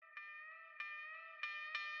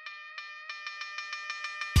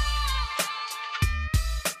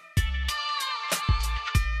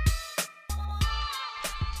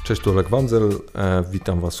Cześć, tu Olek Wandzel.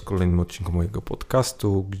 Witam Was w kolejnym odcinku mojego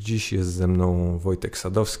podcastu. Dziś jest ze mną Wojtek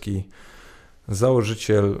Sadowski,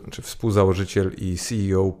 założyciel, czy współzałożyciel i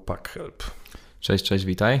CEO PackHelp. Cześć,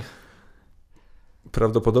 witaj.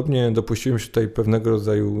 Prawdopodobnie dopuściłem się tutaj pewnego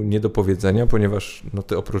rodzaju niedopowiedzenia, ponieważ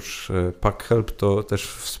Ty oprócz PackHelp to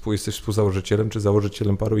też jesteś współzałożycielem czy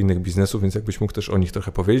założycielem paru innych biznesów, więc jakbyś mógł też o nich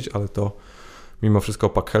trochę powiedzieć, ale to mimo wszystko o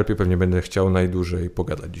PackHelpie pewnie będę chciał najdłużej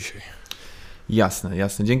pogadać dzisiaj. Jasne.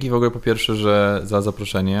 Dzięki w ogóle po pierwsze, za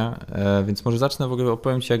zaproszenie, więc może zacznę w ogóle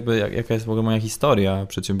opowiem Ci jaka jest w ogóle moja historia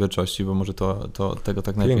przedsiębiorczości, bo może to tego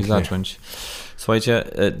tak najlepiej zacząć. Słuchajcie,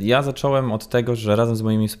 ja zacząłem od tego, że razem z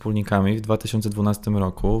moimi wspólnikami w 2012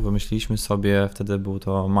 roku wymyśliliśmy sobie, wtedy był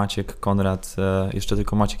to Maciek, Konrad, jeszcze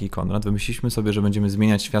tylko Maciek i Konrad, wymyśliliśmy sobie, że będziemy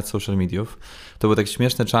zmieniać świat social mediów. To były tak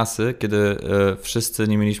śmieszne czasy, kiedy wszyscy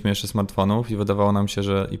nie mieliśmy jeszcze smartfonów i wydawało nam się,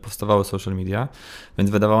 i powstawały social media, więc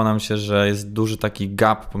wydawało nam się, że jest duży taki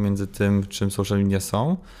gap pomiędzy tym, czym social media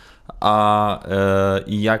są,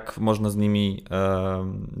 i jak można z nimi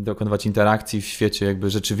dokonywać interakcji w świecie jakby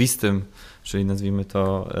rzeczywistym, czyli nazwijmy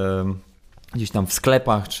to gdzieś tam w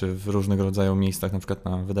sklepach, czy w różnego rodzaju miejscach, na przykład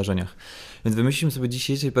na wydarzeniach. Więc wymyśliliśmy sobie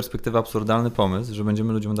dzisiejszej perspektywy absurdalny pomysł, że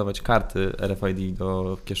będziemy ludziom dawać karty RFID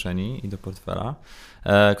do kieszeni i do portfela,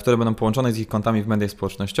 które będą połączone z ich kontami w mediach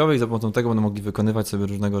społecznościowych i za pomocą tego będą mogli wykonywać sobie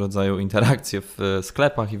różnego rodzaju interakcje w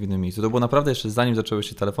sklepach i w innym miejscu. To było naprawdę jeszcze zanim zaczęły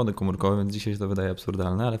się telefony komórkowe, więc dzisiaj się to wydaje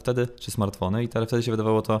absurdalne, ale wtedy, czy smartfony, ale wtedy się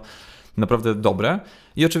wydawało to naprawdę dobre.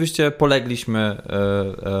 I oczywiście polegliśmy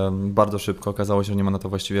bardzo szybko, okazało się, że nie ma na to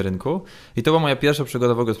właściwie rynku. I to była moja pierwsza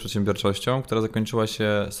przygoda w ogóle z przedsiębiorczością, która zakończyła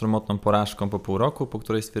się sromotną porażką po pół roku, po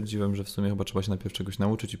której stwierdziłem, że w sumie chyba trzeba się najpierw czegoś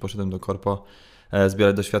nauczyć i poszedłem do korpo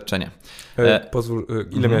zbierać doświadczenie. Pozwól,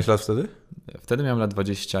 ile miałeś lat wtedy? Wtedy miałem lat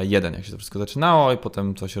 21, jak się to wszystko zaczynało i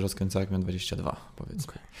potem to się rozkręcało, jak miałem 22,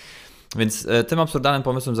 powiedzmy. Okay. Więc tym absurdalnym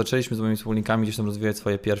pomysłem zaczęliśmy z moimi wspólnikami gdzieś tam rozwijać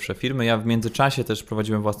swoje pierwsze firmy. Ja w międzyczasie też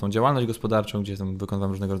prowadziłem własną działalność gospodarczą, gdzie tam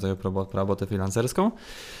wykonywałem różnego rodzaju robotę freelancerską.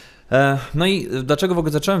 No i dlaczego w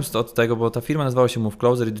ogóle zacząłem od tego, bo ta firma nazywała się Move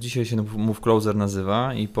Closer i do dzisiaj się Move Closer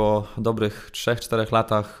nazywa i po dobrych 3-4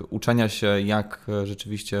 latach uczenia się, jak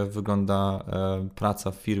rzeczywiście wygląda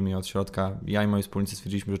praca w firmie od środka, ja i moi wspólnicy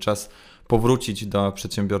stwierdziliśmy, że czas powrócić do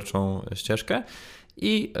przedsiębiorczą ścieżkę.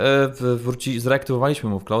 I zreaktywowaliśmy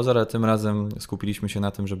Move Closer, ale tym razem skupiliśmy się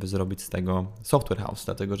na tym, żeby zrobić z tego software house,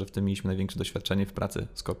 dlatego że w tym mieliśmy największe doświadczenie w pracy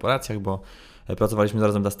z korporacjach, bo pracowaliśmy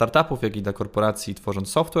zarazem dla startupów, jak i dla korporacji tworząc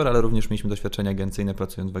software, ale również mieliśmy doświadczenie agencyjne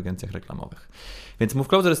pracując w agencjach reklamowych. Więc Move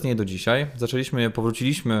Closer istnieje do dzisiaj.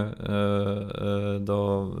 Powróciliśmy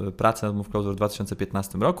do pracy nad Move Closer w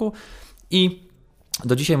 2015 roku i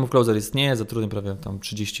do dzisiaj Move Closer istnieje, zatrudniam prawie tam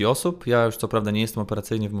 30 osób. Ja już co prawda nie jestem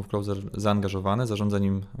operacyjnie w Move Closer zaangażowany, zarządza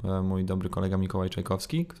nim mój dobry kolega Mikołaj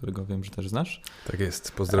Czajkowski, którego wiem, że też znasz. Tak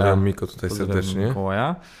jest, pozdrawiam Miko tutaj serdecznie.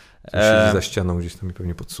 Mikołaja. Siedzi za ścianą gdzieś tam i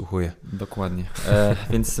pewnie podsłuchuje. Dokładnie.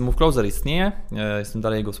 Więc Move Closer istnieje, jestem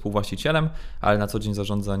dalej jego współwłaścicielem, ale na co dzień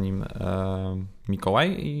zarządza nim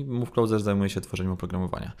Mikołaj i Move Closer zajmuje się tworzeniem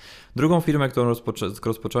oprogramowania. Drugą firmę, którą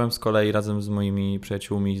rozpocząłem z kolei razem z moimi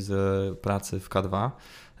przyjaciółmi z pracy w K2,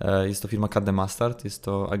 jest to firma KD Mastard, jest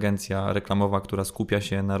to agencja reklamowa, która skupia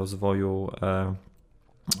się na rozwoju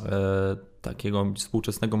takiego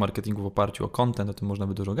współczesnego marketingu w oparciu o content, o tym można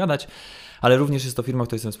by dużo gadać, ale również jest to firma,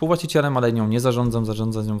 której jestem współwłaścicielem, ale nią nie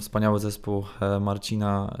zarządza z nią wspaniały zespół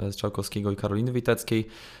Marcina Strzałkowskiego i Karoliny Witeckiej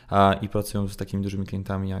i pracują z takimi dużymi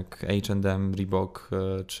klientami jak H&M, Reebok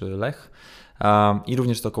czy Lech i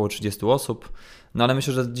również to około 30 osób. No ale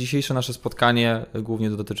myślę, że dzisiejsze nasze spotkanie głównie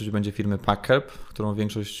dotyczyć będzie firmy PackHelp, którą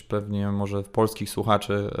większość pewnie może polskich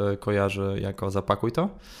słuchaczy kojarzy jako Zapakuj to.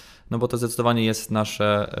 No bo to zdecydowanie jest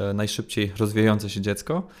nasze najszybciej rozwijające się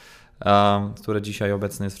dziecko, które dzisiaj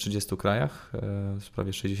obecne jest w 30 krajach, z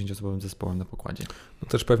prawie 60-osobowym zespołem na pokładzie. No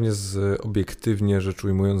też pewnie obiektywnie rzecz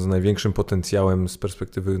ujmując z największym potencjałem z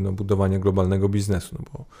perspektywy budowania globalnego biznesu, no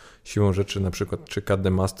bo siłą rzeczy na przykład czy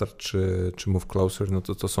KD Master, czy Move Closer, no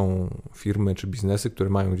to są firmy czy biznesy, które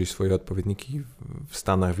mają gdzieś swoje odpowiedniki w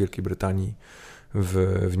Stanach, w Wielkiej Brytanii,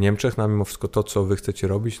 w Niemczech, no a mimo wszystko to, co wy chcecie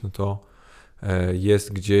robić, no to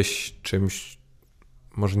jest gdzieś czymś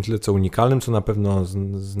może nie tyle co unikalnym, co na pewno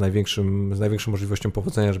z największą możliwością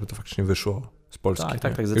powodzenia, żeby to faktycznie wyszło z Polski.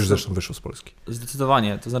 Tak. Już zresztą wyszło z Polski.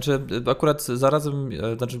 Zdecydowanie. To znaczy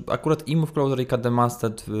akurat i Move Closer i KD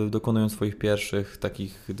Mastard dokonują swoich pierwszych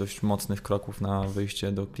takich dość mocnych kroków na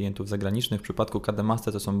wyjście do klientów zagranicznych. W przypadku KD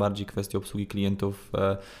Mastard to są bardziej kwestie obsługi klientów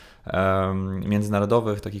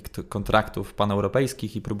międzynarodowych, takich kontraktów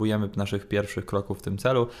paneuropejskich i próbujemy naszych pierwszych kroków w tym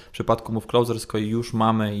celu. W przypadku Move Closer z kolei już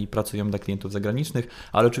mamy i pracujemy dla klientów zagranicznych,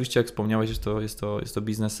 ale oczywiście jak wspomniałeś, jest to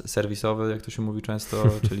biznes serwisowy, jak to się mówi często,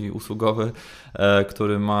 czyli usługowy,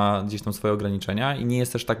 który ma gdzieś tam swoje ograniczenia i nie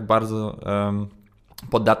jest też tak bardzo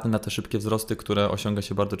podatny na te szybkie wzrosty, które osiąga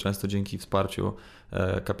się bardzo często dzięki wsparciu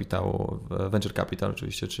kapitału, venture capital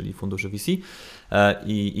oczywiście, czyli funduszy VC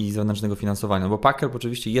i zewnętrznego finansowania. Bo PackHelp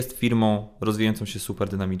oczywiście jest firmą rozwijającą się super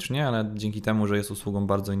dynamicznie, ale dzięki temu, że jest usługą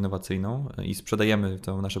bardzo innowacyjną i sprzedajemy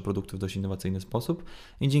nasze produkty w dość innowacyjny sposób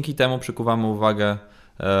i dzięki temu przykuwamy uwagę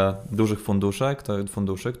dużych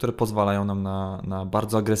funduszy, które pozwalają nam na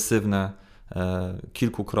bardzo agresywne,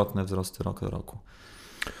 kilkukrotne wzrosty rok do roku.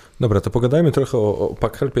 Dobra, to pogadajmy trochę o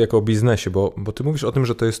PackHelpie jako o biznesie, bo ty mówisz o tym,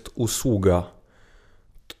 że to jest usługa.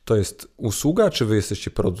 To jest usługa, czy wy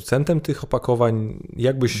jesteście producentem tych opakowań?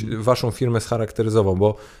 Jak byś waszą firmę scharakteryzował?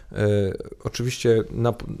 Bo oczywiście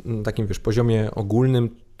na takim poziomie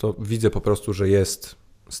ogólnym to widzę po prostu, że jest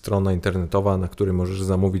strona internetowa, na której możesz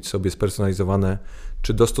zamówić sobie spersonalizowane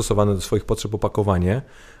czy dostosowane do swoich potrzeb opakowanie,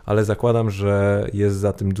 ale zakładam, że jest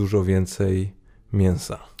za tym dużo więcej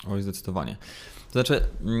mięsa. Oj, zdecydowanie. To znaczy,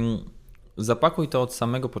 zapakuj to od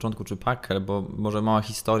samego początku, czy PackHelp, bo może mała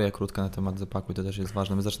historia krótka na temat zapakuj, to też jest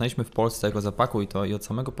ważne. My zaczynaliśmy w Polsce jako zapakuj to i od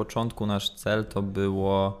samego początku nasz cel to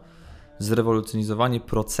było zrewolucjonizowanie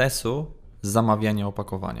procesu zamawiania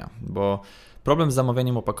opakowania, bo problem z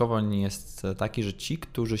zamawianiem opakowań jest taki, że ci,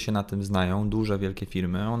 którzy się na tym znają, duże, wielkie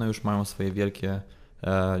firmy, one już mają swoje wielkie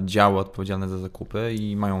działy odpowiedzialne za zakupy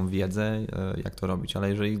i mają wiedzę, jak to robić, ale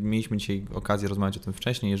jeżeli mieliśmy dzisiaj okazję rozmawiać o tym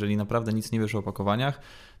wcześniej, jeżeli naprawdę nic nie wiesz o opakowaniach,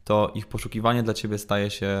 to ich poszukiwanie dla Ciebie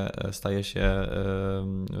staje się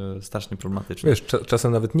strasznie problematyczne. Wiesz,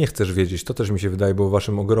 czasem nawet nie chcesz wiedzieć, to też mi się wydaje było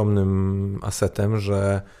waszym ogromnym asetem,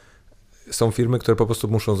 że są firmy, które po prostu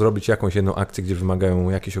muszą zrobić jakąś jedną akcję, gdzie wymagają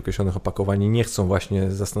jakichś określonych opakowań i nie chcą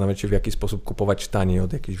właśnie zastanawiać się, w jaki sposób kupować taniej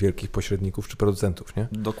od jakichś wielkich pośredników czy producentów, nie?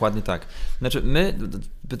 Dokładnie tak. Znaczy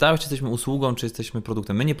pytałeś, czy jesteśmy usługą, czy jesteśmy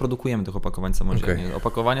produktem. My nie produkujemy tych opakowań samodzielnie. Okay.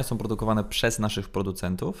 Opakowania są produkowane przez naszych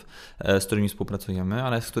producentów, z którymi współpracujemy,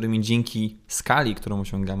 ale z którymi dzięki skali, którą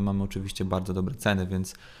osiągamy, mamy oczywiście bardzo dobre ceny,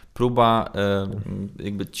 więc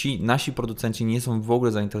nasi producenci nie są w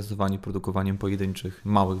ogóle zainteresowani produkowaniem pojedynczych,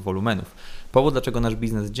 małych wolumenów. Powód, dlaczego nasz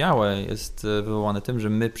biznes działa, jest wywołany tym, że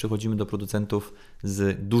my przychodzimy do producentów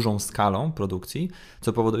z dużą skalą produkcji,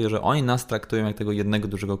 co powoduje, że oni nas traktują jak tego jednego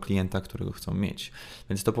dużego klienta, którego chcą mieć.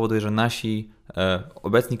 Więc to powoduje, że nasi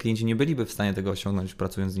obecni klienci nie byliby w stanie tego osiągnąć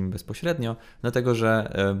pracując z nimi bezpośrednio, dlatego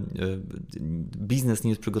że biznes nie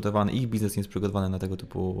jest przygotowany, ich biznes nie jest przygotowany na tego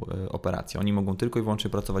typu operacje. Oni mogą tylko i wyłącznie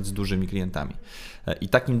pracować z dużymi klientami. I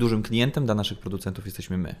takim dużym klientem dla naszych producentów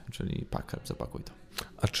jesteśmy my, czyli PackHelp, zapakuj to.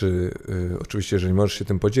 A czy, oczywiście, jeżeli możesz się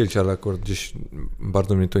tym podzielić, ale akurat gdzieś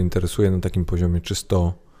bardzo mnie to interesuje na takim poziomie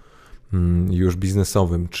czysto już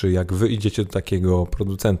biznesowym, czy jak wy idziecie do takiego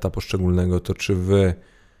producenta poszczególnego, to czy wy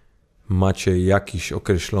macie jakiś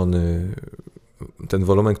określony, ten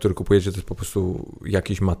wolumen, który kupujecie, to jest po prostu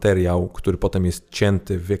jakiś materiał, który potem jest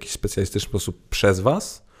cięty w jakiś specjalistyczny sposób przez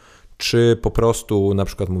was, czy po prostu na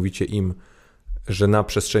przykład mówicie im, że na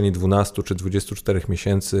przestrzeni 12 czy 24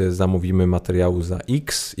 miesięcy zamówimy materiału za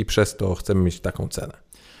X i przez to chcemy mieć taką cenę?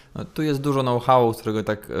 No, tu jest dużo know-howu, z którego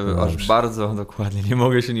tak aż bardzo dokładnie nie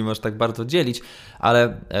mogę się nim aż tak bardzo dzielić,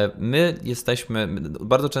 ale my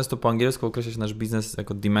bardzo często po angielsku określa się nasz biznes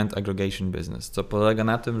jako demand aggregation business, co polega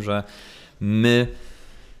na tym, że my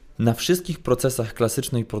na wszystkich procesach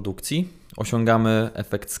klasycznej produkcji osiągamy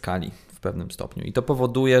efekt skali w pewnym stopniu i to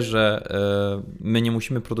powoduje, że my nie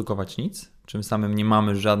musimy produkować nic, czym samym nie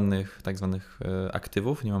mamy żadnych tak zwanych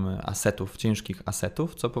aktywów, nie mamy asetów, ciężkich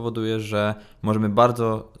asetów, co powoduje, że możemy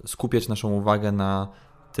bardzo skupiać naszą uwagę na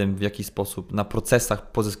tym, w jaki sposób, na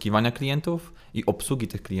procesach pozyskiwania klientów i obsługi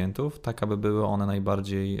tych klientów, tak aby były one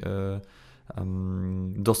najbardziej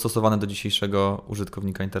dostosowane do dzisiejszego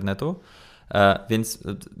użytkownika internetu.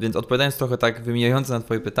 Więc odpowiadając trochę tak wymijająco na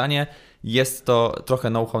Twoje pytanie, jest to trochę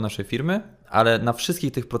know-how naszej firmy, ale na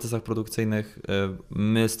wszystkich tych procesach produkcyjnych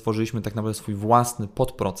my stworzyliśmy tak naprawdę swój własny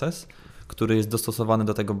podproces, który jest dostosowany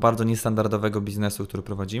do tego bardzo niestandardowego biznesu, który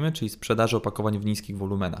prowadzimy, czyli sprzedaży opakowań w niskich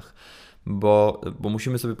wolumenach. Bo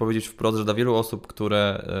musimy sobie powiedzieć wprost, że dla wielu osób,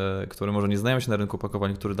 które może nie znają się na rynku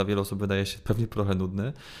opakowań, który dla wielu osób wydaje się pewnie trochę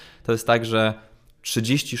nudny, to jest tak, że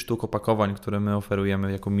 30 sztuk opakowań, które my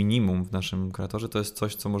oferujemy jako minimum w naszym kreatorze, to jest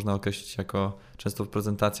coś, co można określić jako, często w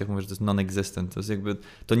prezentacjach mówię, że to jest non-existent.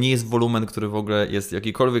 To nie jest wolumen, który w ogóle jest w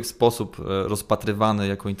jakikolwiek sposób rozpatrywany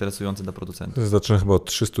jako interesujący dla producentów. Zaczyna chyba od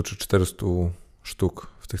 300 czy 400 sztuk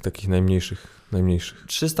w tych takich najmniejszych.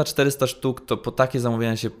 300-400 sztuk to po takie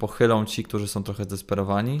zamówienia się pochylą ci, którzy są trochę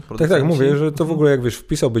zdesperowani. Tak, mówię, że to w ogóle jak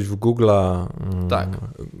wpisałbyś w Google'a tak.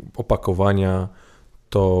 opakowania,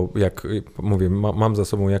 to jak mówię, mam za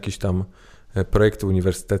sobą jakieś tam projekty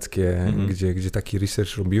uniwersyteckie, gdzie taki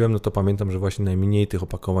research robiłem, no to pamiętam, że właśnie najmniej tych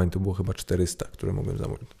opakowań to było chyba 400, które mogłem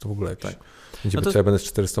zamówić. To w ogóle jakieś... Ja będę z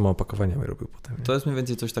 400 opakowaniami robił potem. Nie? To jest mniej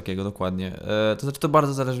więcej coś takiego, dokładnie. To znaczy to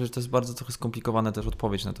bardzo zależy, że to jest bardzo trochę skomplikowane też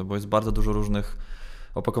odpowiedź na to, bo jest bardzo dużo różnych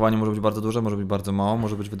opakowanie może być bardzo duże, może być bardzo mało,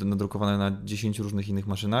 może być nadrukowane na 10 różnych innych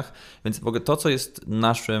maszynach, więc w ogóle to, co jest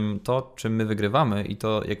naszym, to czym my wygrywamy i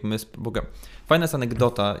to jak my, fajna jest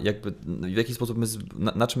anegdota, jakby w jaki sposób my,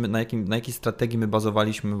 na jakiej strategii my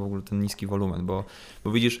bazowaliśmy w ogóle ten niski wolumen, bo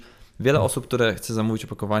widzisz, wiele osób, które chce zamówić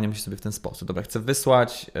opakowanie, myśli sobie w ten sposób. Dobra, chcę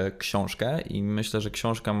wysłać książkę i myślę, że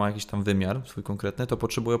książka ma jakiś tam wymiar swój konkretny, to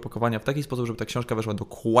potrzebuję opakowania w taki sposób, żeby ta książka weszła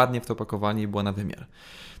dokładnie w to opakowanie i była na wymiar.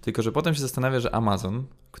 Tylko że potem się zastanawia, że Amazon,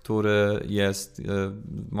 który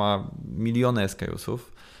ma miliony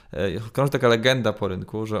SKU-sów, krąży taka legenda po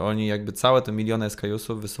rynku, że oni jakby całe te miliony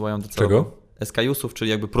SKU-ów wysyłają do całego... SKU-ów,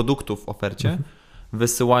 czyli jakby produktów w ofercie,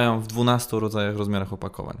 wysyłają w 12 rodzajach, rozmiarach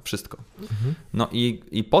opakowań. Wszystko. No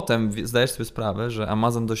i potem zdajesz sobie sprawę, że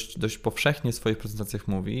Amazon dość powszechnie w swoich prezentacjach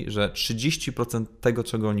mówi, że 30% tego,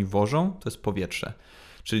 czego oni wożą, to jest powietrze.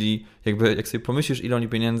 Czyli jakby jak sobie pomyślisz,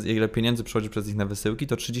 ile pieniędzy przychodzi przez nich na wysyłki,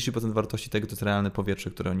 to 30% wartości tego to jest realne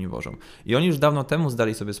powietrze, które oni wożą. I oni już dawno temu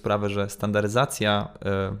zdali sobie sprawę, że standaryzacja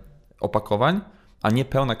opakowań, a nie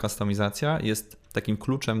pełna kustomizacja jest takim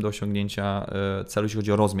kluczem do osiągnięcia celu, jeśli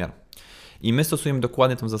chodzi o rozmiar. I my stosujemy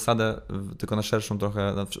dokładnie tę zasadę, tylko na szerszą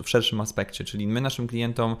trochę, w szerszym aspekcie, czyli my naszym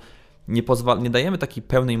klientom nie dajemy takiej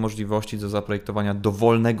pełnej możliwości do zaprojektowania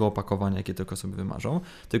dowolnego opakowania, jakie tylko sobie wymarzą,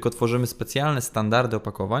 tylko tworzymy specjalne standardy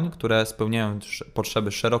opakowań, które spełniają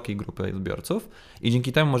potrzeby szerokiej grupy odbiorców i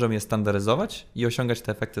dzięki temu możemy je standaryzować i osiągać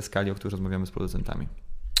te efekty skali, o których rozmawiamy z producentami.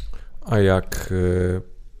 A jak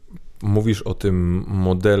mówisz o tym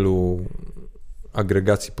modelu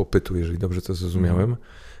agregacji popytu, jeżeli dobrze to zrozumiałem,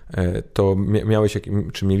 to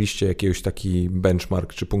czy mieliście jakiegoś taki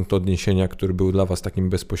benchmark, czy punkt odniesienia, który był dla Was takim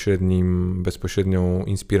bezpośrednią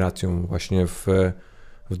inspiracją właśnie w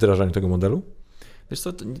wdrażaniu tego modelu? Wiesz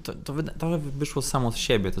co, to wyszło samo z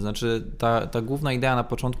siebie, to znaczy ta główna idea na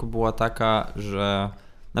początku była taka, że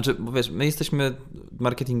bo wiesz, my jesteśmy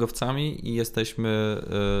marketingowcami i jesteśmy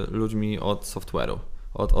ludźmi od software'u.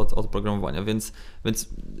 Od programowania, więc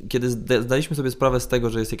kiedy zdaliśmy sobie sprawę z tego,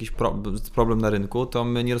 że jest jakiś problem na rynku, to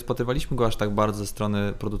my nie rozpatrywaliśmy go aż tak bardzo ze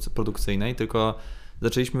strony produkcyjnej, tylko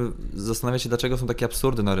zaczęliśmy zastanawiać się, dlaczego są takie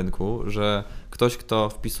absurdy na rynku, że ktoś, kto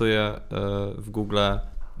wpisuje w Google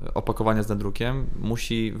opakowania z nadrukiem,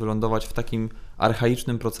 musi wylądować w takim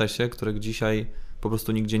archaicznym procesie, którego dzisiaj po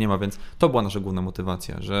prostu nigdzie nie ma, więc to była nasza główna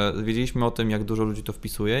motywacja, że wiedzieliśmy o tym, jak dużo ludzi to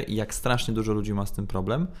wpisuje i jak strasznie dużo ludzi ma z tym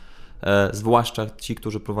problem, zwłaszcza ci,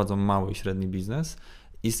 którzy prowadzą mały i średni biznes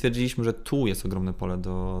i stwierdziliśmy, że tu jest ogromne pole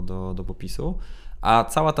do popisu, a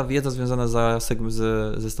cała ta wiedza związana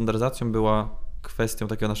ze standaryzacją była kwestią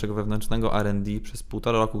takiego naszego wewnętrznego R&D przez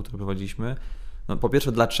 1,5 roku, który prowadziliśmy. No, po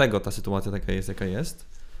pierwsze, dlaczego ta sytuacja taka jest, jaka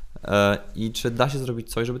jest i czy da się zrobić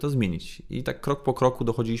coś, żeby to zmienić. I tak krok po kroku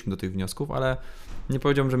dochodziliśmy do tych wniosków, ale nie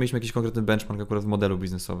powiedziałbym, że mieliśmy jakiś konkretny benchmark akurat w modelu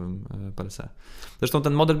biznesowym per se. Zresztą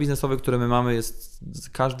ten model biznesowy, który my mamy, jest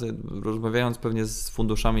każdy, rozmawiając pewnie z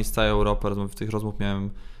funduszami z całej Europy, tych rozmów miałem,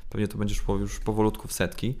 pewnie to będzie już powolutku w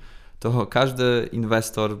setki, to każdy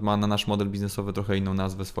inwestor ma na nasz model biznesowy trochę inną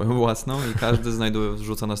nazwę swoją własną i każdy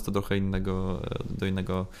wrzuca nas to trochę do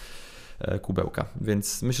innego kubełka.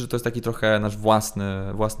 Więc myślę, że to jest taki trochę nasz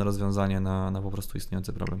własne rozwiązanie na po prostu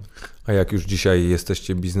istniejący problem. A jak już dzisiaj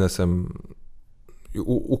jesteście biznesem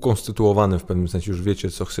ukonstytuowanym w pewnym sensie, już wiecie,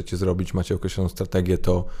 co chcecie zrobić, macie określoną strategię,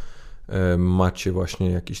 to macie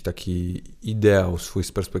właśnie jakiś taki ideał swój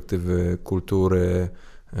z perspektywy kultury,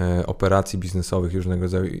 operacji biznesowych, różnego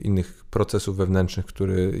rodzaju innych procesów wewnętrznych,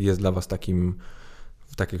 który jest dla Was takim,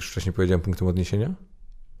 tak jak już wcześniej powiedziałem, punktem odniesienia?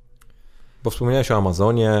 Bo wspomniałeś o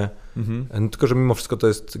Amazonie, tylko że mimo wszystko to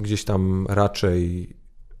jest gdzieś tam raczej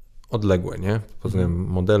odległe, nie? Pod względem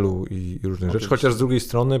modelu i różnych rzeczy. Chociaż z drugiej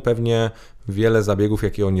strony pewnie wiele zabiegów,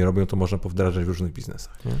 jakie oni robią, to można powdrażać w różnych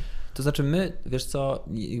biznesach, nie? To znaczy my, wiesz co,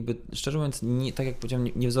 jakby szczerze mówiąc, tak jak powiedziałem,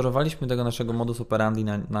 nie wzorowaliśmy tego naszego modus operandi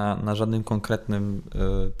na żadnym konkretnym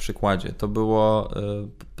przykładzie.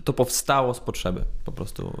 To powstało z potrzeby po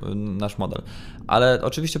prostu, nasz model. Ale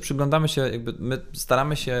oczywiście przyglądamy się, jakby my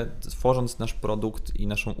staramy się, tworząc nasz produkt i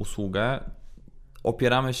naszą usługę,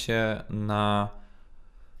 opieramy się na...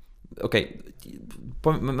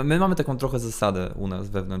 My mamy taką trochę zasadę u nas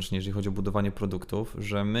wewnętrznie, jeżeli chodzi o budowanie produktów,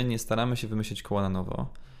 że my nie staramy się wymyślić koła na nowo,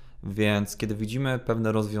 więc kiedy widzimy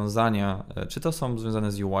pewne rozwiązania, czy to są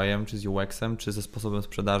związane z UI-em, czy z UX-em, czy ze sposobem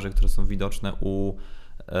sprzedaży, które są widoczne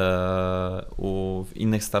w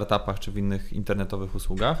innych startupach, czy w innych internetowych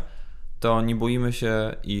usługach, to nie boimy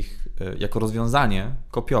się ich jako rozwiązanie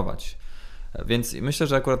kopiować. Więc myślę,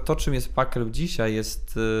 że akurat to, czym jest PackHelp dzisiaj,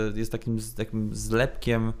 jest takim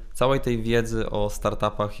zlepkiem całej tej wiedzy o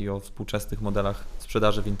startupach i o współczesnych modelach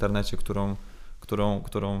sprzedaży w internecie,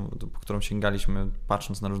 którą sięgaliśmy,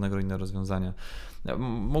 patrząc na różnego inne rozwiązania.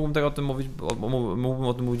 Mógłbym o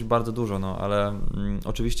tym mówić bardzo dużo, no, ale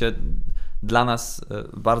oczywiście dla nas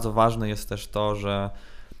bardzo ważne jest też to, że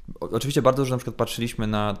oczywiście bardzo dużo na przykład patrzyliśmy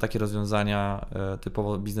na takie rozwiązania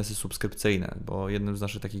typowo biznesy subskrypcyjne, bo jednym z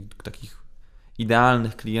naszych takich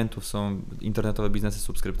idealnych klientów są internetowe biznesy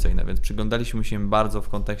subskrypcyjne, więc przyglądaliśmy się im bardzo w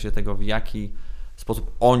kontekście tego, w jaki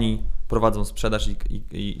sposób oni prowadzą sprzedaż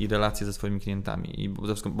i relacje ze swoimi klientami.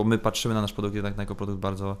 Bo my patrzymy na nasz produkt jednak jako produkt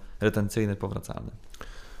bardzo retencyjny, powracalny.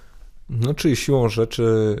 No czyli siłą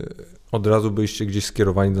rzeczy od razu byliście gdzieś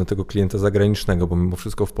skierowani do tego klienta zagranicznego, bo mimo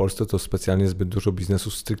wszystko w Polsce to specjalnie zbyt dużo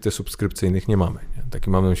biznesów stricte subskrypcyjnych nie mamy. Nie? Takich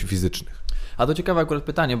mamy na myśli fizycznych. A to ciekawe akurat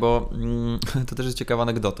pytanie, bo to też jest ciekawa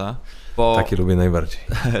anegdota. Takie lubię najbardziej.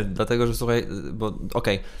 Dlatego, że słuchaj, bo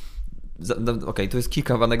okej, to jest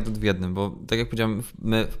kilka anegdot w jednym, bo tak jak powiedziałem,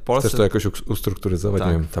 my w Polsce... Chcesz to jakoś ustrukturyzować?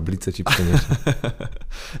 Tak. Nie wiem, tablicę ci przynieść.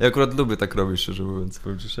 Ja akurat lubię tak robić, szczerze mówiąc,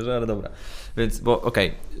 powiem ci szczerze, ale dobra. Więc, bo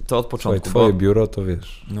to od początku. Słuchaj, twoje biuro to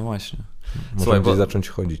wiesz. No właśnie. Można gdzieś zacząć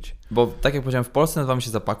chodzić. Bo tak jak powiedziałem, w Polsce nazywamy się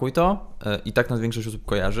Zapakuj to i tak nas większość osób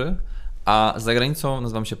kojarzy, a za granicą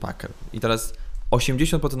nazywamy się PackHelp. I teraz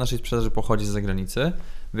 80% naszej sprzedaży pochodzi z zagranicy,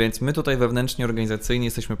 więc my tutaj wewnętrznie, organizacyjnie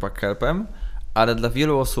jesteśmy PackHelpem, ale dla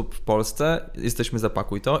wielu osób w Polsce jesteśmy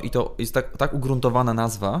Zapakuj to i to jest tak ugruntowana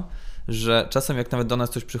nazwa, że czasem jak nawet do nas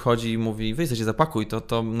ktoś przychodzi i mówi, wy jesteście Zapakuj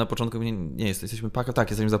to na początku nie jesteśmy PackHelp, tak,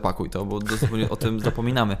 jesteśmy Zapakuj to, bo zupełnie o tym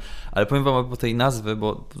zapominamy. Ale powiem wam o tej nazwy,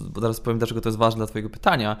 bo zaraz powiem, dlaczego to jest ważne dla twojego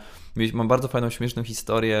pytania. Mam bardzo fajną, śmieszną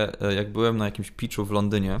historię, jak byłem na jakimś pitchu w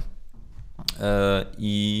Londynie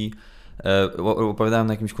i opowiadałem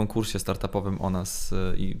na jakimś konkursie startupowym o nas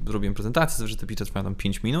i robiłem prezentację, że te pitche trwają tam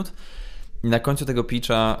 5 minut. I na końcu tego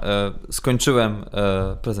pitcha skończyłem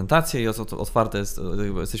prezentację i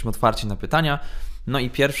jesteśmy otwarci na pytania. No i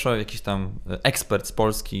pierwszy jakiś tam ekspert z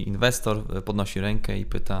Polski, inwestor podnosi rękę i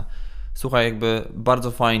pyta: słuchaj, jakby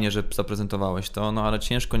bardzo fajnie, że zaprezentowałeś to, no ale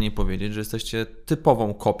ciężko nie powiedzieć, że jesteście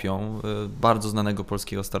typową kopią bardzo znanego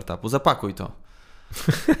polskiego startupu. Zapakuj to.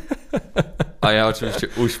 A ja oczywiście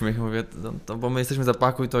uśmiech, mówię, no, bo my jesteśmy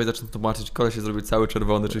Zapakuj to i zacznę tłumaczyć, koleś się zrobił cały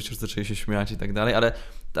czerwony, oczywiście zaczęli się śmiać i tak dalej, ale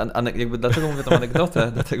jakby dlaczego mówię tą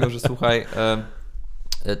anegdotę? Dlatego, że słuchaj,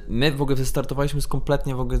 my w ogóle wystartowaliśmy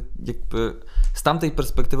kompletnie w ogóle jakby z tamtej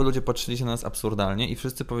perspektywy ludzie patrzyli się na nas absurdalnie i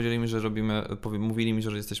wszyscy powiedzieli mi, że mówili mi,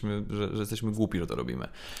 że jesteśmy głupi, że to robimy.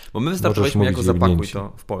 Bo my wystartowaliśmy jako Zapakuj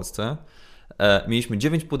to w Polsce. Mieliśmy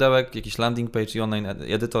 9 pudełek, jakiś landing page i online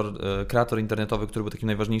edytor, kreator internetowy, który był takim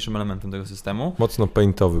najważniejszym elementem tego systemu. Mocno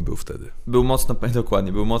paintowy był wtedy.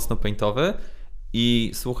 Dokładnie, był mocno paintowy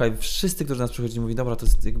i słuchaj, wszyscy, którzy do nas przychodzili, mówili, dobra, to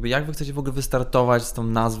jest jakby, jak wy chcecie w ogóle wystartować z tą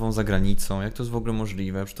nazwą za granicą, jak to jest w ogóle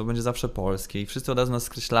możliwe, czy to będzie zawsze polskie i wszyscy od razu nas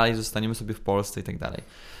skreślali, że zostaniemy sobie w Polsce i tak dalej.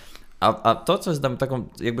 A to, co jest taką,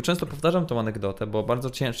 jakby często powtarzam tą anegdotę, bo bardzo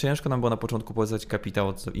ciężko nam było na początku pozyskać kapitał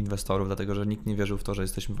od inwestorów, dlatego że nikt nie wierzył w to, że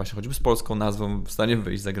jesteśmy właśnie choćby z polską nazwą w stanie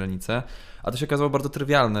wyjść za granicę, a to się okazało bardzo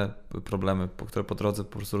trywialne problemy, które po drodze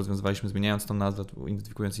po prostu rozwiązywaliśmy, zmieniając tą nazwę,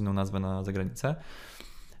 identyfikując inną nazwę na zagranicę.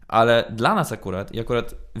 Ale dla nas akurat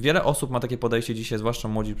wiele osób ma takie podejście dzisiaj, zwłaszcza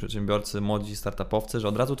młodzi przedsiębiorcy, młodzi startupowcy, że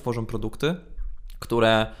od razu tworzą produkty,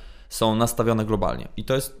 które są nastawione globalnie. I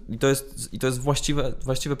to jest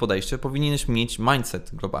właściwe podejście. Powinieneś mieć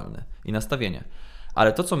mindset globalny i nastawienie.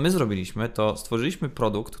 Ale to, co my zrobiliśmy, to stworzyliśmy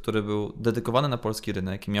produkt, który był dedykowany na polski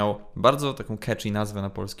rynek i miał bardzo taką catchy nazwę na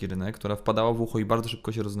polski rynek, która wpadała w ucho i bardzo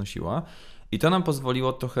szybko się roznosiła. I to nam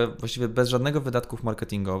pozwoliło trochę właściwie bez żadnego wydatków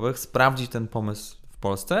marketingowych sprawdzić ten pomysł w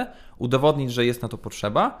Polsce, udowodnić, że jest na to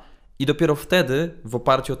potrzeba i dopiero wtedy w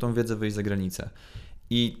oparciu o tą wiedzę wyjść za granicę.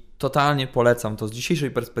 I totalnie polecam to z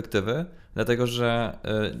dzisiejszej perspektywy, dlatego że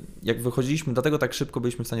jak wychodziliśmy, dlatego tak szybko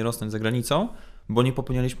byliśmy w stanie rosnąć za granicą, bo nie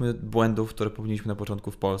popełnialiśmy błędów, które popełniliśmy na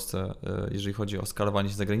początku w Polsce, jeżeli chodzi o skalowanie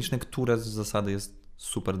się zagraniczne, które z zasady jest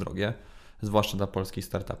super drogie, zwłaszcza dla polskich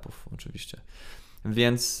startupów oczywiście.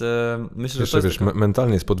 Więc myślę, że to jest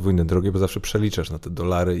mentalnie jest podwójne drogie, bo zawsze przeliczasz na te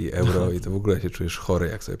dolary i euro i to w ogóle się czujesz chory,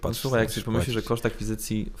 jak sobie patrzysz. Słuchaj, jak sobie pomyślisz, że koszt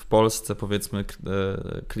akwizycji w Polsce, powiedzmy,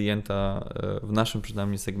 klienta w naszym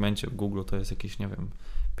przynajmniej segmencie w Google to jest jakieś, nie wiem,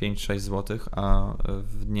 5-6 zł, a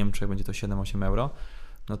w Niemczech będzie to 7-8 euro,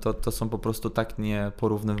 no to są po prostu tak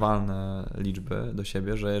nieporównywalne liczby do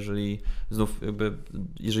siebie, że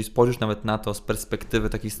jeżeli spojrzysz nawet na to z perspektywy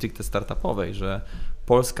takiej stricte startupowej, że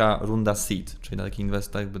polska runda seed, czyli na takich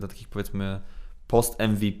inwestach, na takich powiedzmy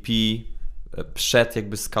post-MVP, przed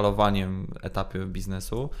jakby skalowaniem etapie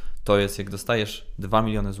biznesu, to jest jak dostajesz 2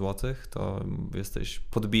 miliony złotych, to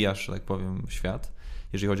podbijasz, że tak powiem, świat,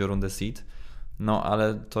 jeżeli chodzi o rundę seed. No,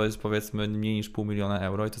 ale to jest powiedzmy mniej niż 500 000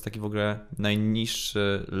 euro i to jest taki w ogóle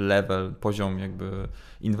najniższy level, poziom jakby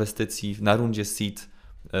inwestycji na rundzie seed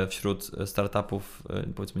wśród startupów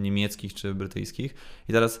powiedzmy niemieckich czy brytyjskich.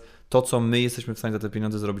 I teraz to, co my jesteśmy w stanie za te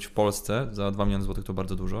pieniądze zrobić w Polsce, za 2 miliony złotych to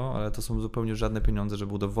bardzo dużo, ale to są zupełnie żadne pieniądze,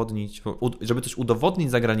 żeby coś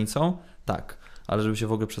udowodnić za granicą, tak, ale żeby się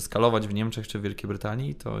w ogóle przeskalować w Niemczech czy w Wielkiej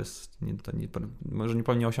Brytanii, to jest może nie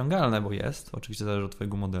powiem nieosiągalne, bo jest, oczywiście zależy od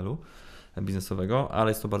twojego modelu biznesowego,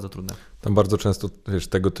 ale jest to bardzo trudne. Tam bardzo często,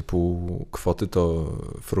 tego typu kwoty to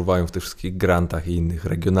fruwają w tych wszystkich grantach i innych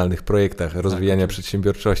regionalnych projektach rozwijania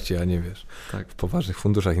przedsiębiorczości, a nie w poważnych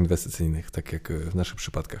funduszach inwestycyjnych, tak jak w naszych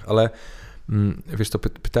przypadkach. Ale to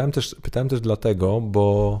pytałem też dlatego,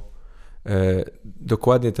 bo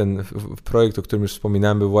dokładnie ten projekt, o którym już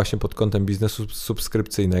wspominałem, był właśnie pod kątem biznesu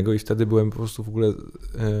subskrypcyjnego i wtedy byłem po prostu w ogóle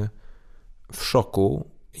w szoku,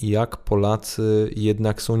 jak Polacy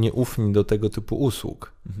jednak są nieufni do tego typu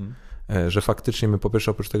usług. Że faktycznie my po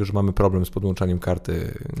pierwsze oprócz tego, że mamy problem z podłączaniem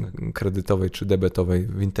karty kredytowej czy debetowej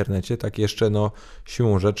w internecie, tak jeszcze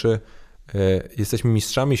siłą rzeczy jesteśmy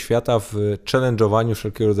mistrzami świata w challenge'owaniu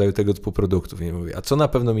wszelkiego rodzaju tego typu produktów. I mówię, a co na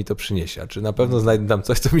pewno mi to przyniesie? A czy na pewno znajdę tam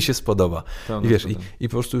coś, co mi się spodoba? I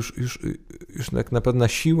po prostu już tak naprawdę na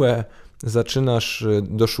siłę zaczynasz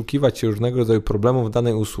doszukiwać się różnego rodzaju problemów w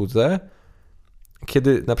danej usłudze,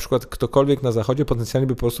 kiedy na przykład ktokolwiek na zachodzie potencjalnie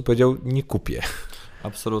by po prostu powiedział, nie kupię.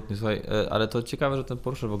 Absolutnie, słuchaj, ale to ciekawe, że ten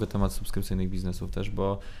poruszył w ogóle temat subskrypcyjnych biznesów też,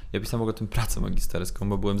 bo ja pisałem w ogóle o tym pracę magisterską,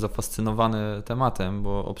 bo byłem zafascynowany tematem,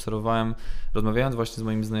 bo rozmawiając właśnie z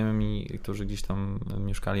moimi znajomymi, którzy gdzieś tam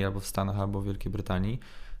mieszkali albo w Stanach, albo w Wielkiej Brytanii,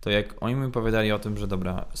 to jak oni mi opowiadali o tym, że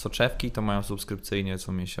dobra, soczewki to mają subskrypcyjnie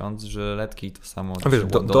co miesiąc, żyletki to samo. A wiesz,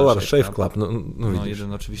 Dollar Shave Club,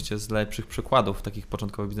 jeden oczywiście z lepszych przykładów takich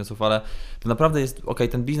początkowych biznesów, ale to naprawdę jest,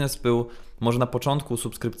 ten biznes był, może na początku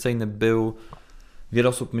subskrypcyjny był, wiele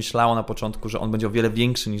osób myślało na początku, że on będzie o wiele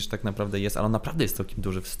większy niż tak naprawdę jest, ale on naprawdę jest całkiem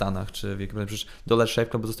duży w Stanach, czy w Wielkiej Brytanii. Przecież Dollar Shave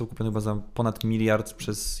Club został kupiony chyba za ponad 1 miliard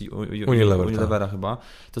przez Unilevera chyba.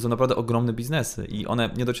 To są naprawdę ogromne biznesy i one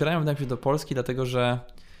nie docierają, wydaje mi się, do Polski, dlatego że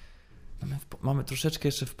mamy troszeczkę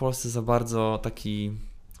jeszcze w Polsce za bardzo taki,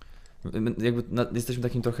 jesteśmy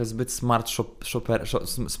takim trochę zbyt smart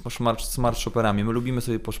shopperami. My lubimy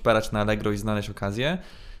sobie poszperać na Allegro i znaleźć okazję,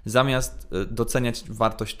 zamiast doceniać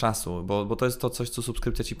wartość czasu, bo to jest to coś, co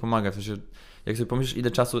subskrypcja ci pomaga. W sensie, jak sobie pomyślisz,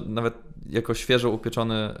 ile czasu, nawet jako świeżo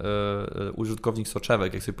upieczony użytkownik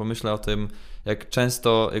soczewek, jak sobie pomyślę o tym, jak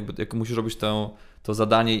często jak musisz robić to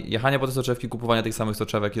zadanie jechania po te soczewki, kupowania tych samych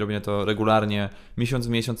soczewek i robienie to regularnie, miesiąc w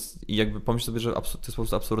miesiąc i jakby pomyśl sobie, że to jest po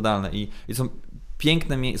prostu absurdalne i są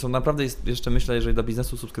piękne, naprawdę jest jeszcze, myślę, jeżeli dla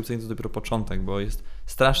biznesu subskrypcyjnego to dopiero początek, bo jest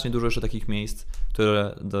strasznie dużo jeszcze takich miejsc,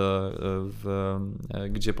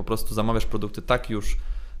 gdzie po prostu zamawiasz produkty tak już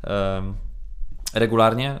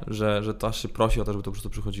regularnie, że to aż się prosi o to, żeby to po prostu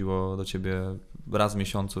przychodziło do ciebie raz w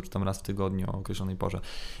miesiącu, czy tam raz w tygodniu o określonej porze.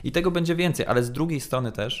 I tego będzie więcej, ale z drugiej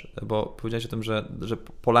strony też, bo powiedziałeś o tym, że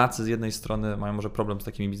Polacy z jednej strony mają może problem z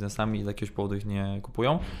takimi biznesami i z jakiegoś powodu ich nie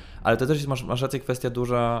kupują, ale to też jest, masz rację, kwestia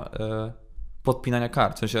duża podpinania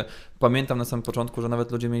kart. W sensie pamiętam na samym początku, że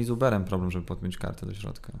nawet ludzie mieli z Uberem problem, żeby podpiąć kartę do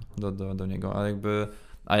środka, do niego,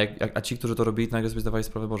 a ci, którzy to robili, to nagle sobie zdawali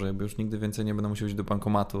sprawę, Boże, jakby już nigdy więcej nie będą musieli iść do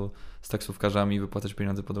bankomatu z taksówkarzami i wypłacać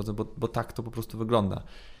pieniądze po drodze, bo tak to po prostu wygląda.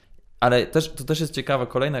 Ale to też jest ciekawe,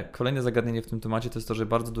 kolejne zagadnienie w tym temacie to jest to, że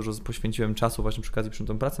bardzo dużo poświęciłem czasu właśnie przy okazji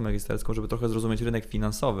tą pracę magisterską, żeby trochę zrozumieć rynek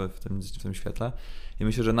finansowy w tym świetle i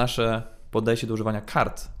myślę, że nasze podejście do używania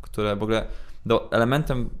kart, które w ogóle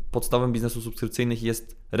elementem podstawowym biznesu subskrypcyjnych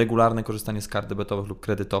jest regularne korzystanie z kart debetowych lub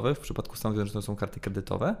kredytowych. W przypadku Stanów Zjednoczonych są karty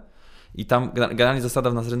kredytowe. I tam generalnie zasada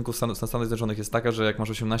w nas rynku Stanów Zjednoczonych jest taka, że jak masz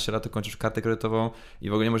 18 lat, to kończysz kartę kredytową i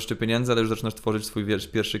w ogóle nie masz jeszcze pieniędzy, ale już zaczynasz tworzyć swój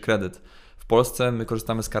pierwszy kredyt. W Polsce my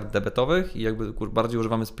korzystamy z kart debetowych i jakby bardziej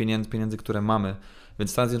używamy z pieniędzy, które mamy.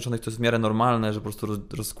 Więc w Stanach Zjednoczonych to jest w miarę normalne, że po prostu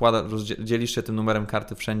dzielisz się tym numerem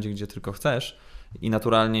karty wszędzie, gdzie tylko chcesz i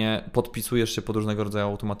naturalnie podpisujesz się pod różnego rodzaju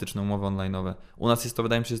automatyczne umowy online'owe. U nas jest to,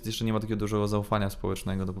 wydaje mi się, że jeszcze nie ma takiego dużego zaufania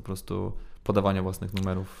społecznego do po prostu podawania własnych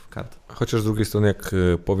numerów kart. Chociaż z drugiej strony, jak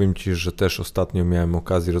powiem Ci, że też ostatnio miałem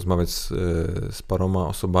okazję rozmawiać z paroma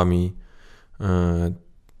osobami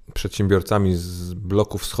przedsiębiorcami z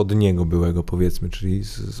bloku wschodniego byłego, powiedzmy, czyli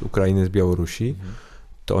z Ukrainy, z Białorusi,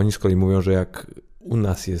 to oni z kolei mówią, że jak u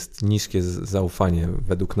nas jest niskie zaufanie,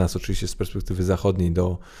 według nas oczywiście z perspektywy zachodniej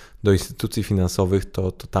do instytucji finansowych,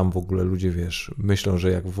 to tam w ogóle ludzie, myślą,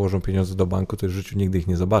 że jak włożą pieniądze do banku, to w życiu nigdy ich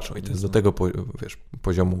nie zobaczą i to jest do tego,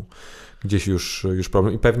 poziomu gdzieś już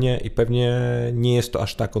problem i pewnie nie jest to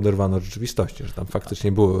aż tak oderwane od rzeczywistości, że tam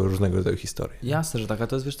faktycznie były różnego rodzaju historie. Jasne, że tak, a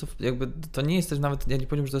to jest, to nie jest też nawet, ja nie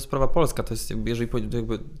powiem, że to jest sprawa polska, to jest jeżeli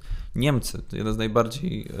Niemcy, to jeden z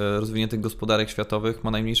najbardziej rozwiniętych gospodarek światowych,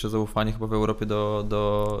 ma najmniejsze zaufanie chyba w Europie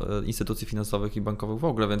do instytucji finansowych i bankowych w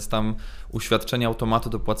ogóle, więc tam uświadczenie automatu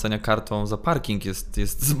do płacenia kartą za parking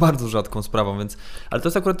jest bardzo rzadką sprawą, więc, ale to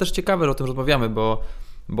jest akurat też ciekawe, że o tym rozmawiamy,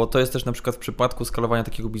 bo to jest też na przykład w przypadku skalowania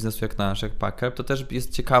takiego biznesu jak nasz, jak Packer, to też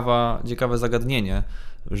jest ciekawe zagadnienie,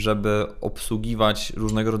 żeby obsługiwać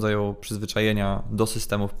różnego rodzaju przyzwyczajenia do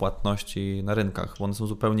systemów płatności na rynkach, bo one są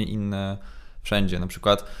zupełnie inne wszędzie. Na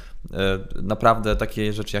przykład naprawdę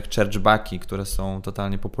takie rzeczy jak chargebacki, które są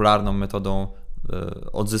totalnie popularną metodą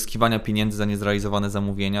odzyskiwania pieniędzy za niezrealizowane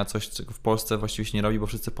zamówienia, coś czego w Polsce właściwie się nie robi, bo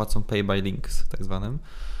wszyscy płacą pay by links tak zwanym.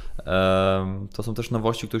 To są też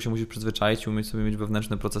nowości, których się musisz przyzwyczaić i umieć sobie mieć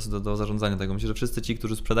wewnętrzne procesy do zarządzania tego. Myślę, że wszyscy ci,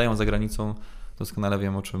 którzy sprzedają za granicą, doskonale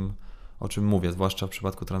wiem o czym mówię, zwłaszcza w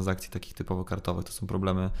przypadku transakcji takich typowo kartowych. To są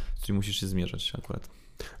problemy, z którymi musisz się zmierzyć akurat.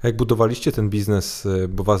 A jak budowaliście ten biznes,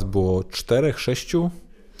 bo was było 4, 6?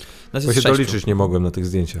 Nas bo jest się 6. doliczyć nie mogłem na tych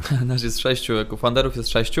zdjęciach. Nas jest 6, jako founderów jest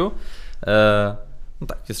 6. No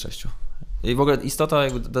tak, jest 6. I w ogóle istota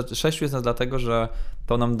 6 jest nas dlatego, że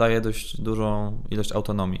to nam daje dość dużą ilość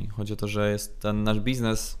autonomii. Chodzi o to, że jest ten nasz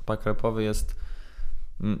biznes pack-rapowy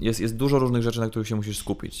jest dużo różnych rzeczy, na których się musisz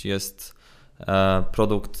skupić. Jest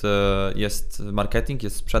produkt, jest marketing,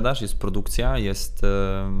 jest sprzedaż, jest produkcja, jest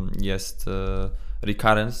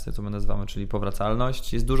recurrence, jak to my nazywamy, czyli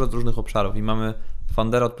powracalność. Jest dużo różnych obszarów i mamy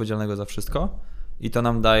foundera odpowiedzialnego za wszystko. I to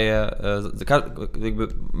nam daje,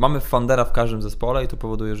 mamy foundera w każdym zespole i to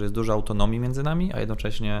powoduje, że jest dużo autonomii między nami, a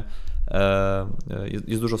jednocześnie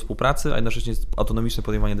jest dużo współpracy, a jednocześnie jest autonomiczne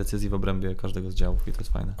podejmowanie decyzji w obrębie każdego z działów i to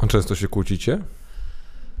jest fajne. A często się kłócicie?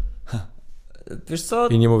 Wiesz co?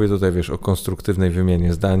 I nie mówię tutaj, o konstruktywnej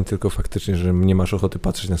wymianie zdań, tylko faktycznie, że nie masz ochoty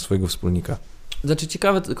patrzeć na swojego wspólnika. Znaczy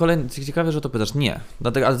ciekawe, że to pytasz. Nie.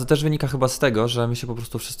 Dlatego, ale to też wynika chyba z tego, że my się po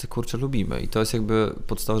prostu wszyscy lubimy i to jest jakby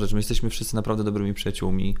podstawowa rzecz. My jesteśmy wszyscy naprawdę dobrymi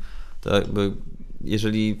przyjaciółmi. To jakby,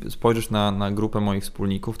 jeżeli spojrzysz na grupę moich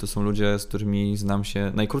wspólników, to są ludzie, z którymi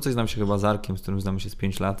najkrócej znam się chyba z Arkiem, z którym znamy się z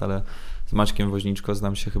 5 lat, ale z Maćkiem Woźniczko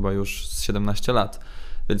znam się chyba już z 17 lat.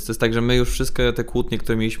 Więc to jest tak, że my już wszystkie te kłótnie,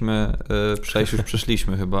 które mieliśmy przejść, już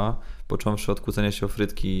przeszliśmy chyba, począwszy od kłócenia się o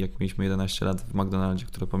frytki, jak mieliśmy 11 lat w McDonaldzie,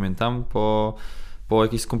 które pamiętam, po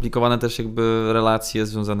jakieś skomplikowane też jakby relacje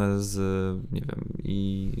związane z, nie wiem,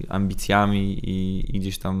 i ambicjami i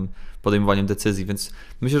gdzieś tam podejmowaniem decyzji, więc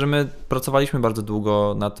myślę, że my pracowaliśmy bardzo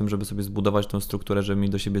długo nad tym, żeby sobie zbudować tą strukturę, żeby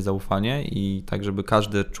mieć do siebie zaufanie i tak, żeby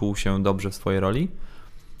każdy czuł się dobrze w swojej roli.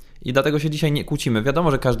 I dlatego się dzisiaj nie kłócimy.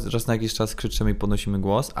 Wiadomo, że każdy raz na jakiś czas krzyczymy i podnosimy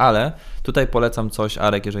głos, ale tutaj polecam coś,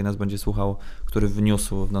 Arek, jeżeli nas będzie słuchał, który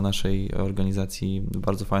wniósł do naszej organizacji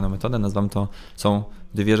bardzo fajną metodę. Nazywam to, są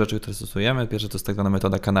 2 rzeczy, które stosujemy. Pierwsza to jest tak zwana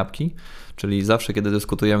metoda kanapki, czyli zawsze, kiedy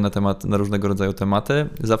dyskutujemy na różnego rodzaju tematy,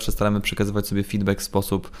 zawsze staramy przekazywać sobie feedback w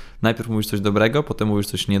sposób, najpierw mówisz coś dobrego, potem mówisz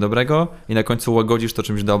coś niedobrego i na końcu łagodzisz to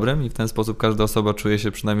czymś dobrym i w ten sposób każda osoba czuje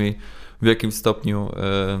się przynajmniej w jakimś stopniu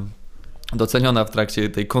doceniona w trakcie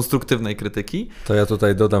tej konstruktywnej krytyki. To ja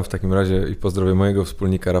tutaj dodam w takim razie i pozdrowię mojego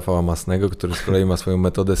wspólnika Rafała Masnego, który z kolei ma swoją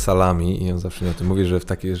metodę salami i on zawsze mi o tym mówi, że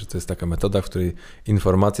to jest taka metoda, w której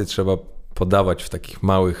informacje trzeba podawać w takich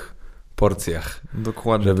małych porcjach.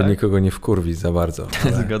 Dokładnie, żeby nikogo nie wkurwić za bardzo.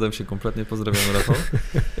 Ale... Zgadzam się kompletnie, pozdrawiam Rafał.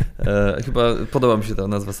 Chyba podoba mi się ta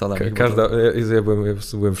nazwa salami. Ja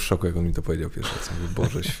byłem w szoku, jak on mi to powiedział pierwszy raz. Mówię,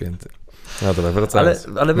 Boże święty. No dobra, wracając.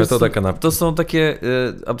 Ale metoda kanapki. To są takie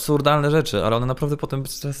absurdalne rzeczy, ale one naprawdę potem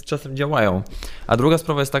czasem działają. A druga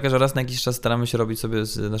sprawa jest taka, że raz na jakiś czas staramy się robić sobie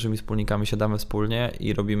z naszymi wspólnikami, siadamy wspólnie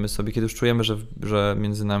i robimy sobie, kiedy już czujemy, że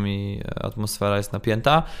między nami atmosfera jest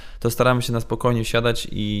napięta, to staramy się na spokojnie siadać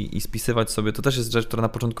i spisywać sobie. To też jest rzecz, która na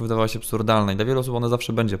początku wydawała się absurdalna i dla wielu osób ona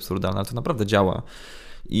zawsze będzie absurdalna, ale to naprawdę działa.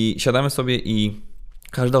 I siadamy sobie i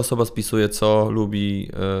każda osoba spisuje, co lubi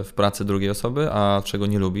w pracy drugiej osoby, a czego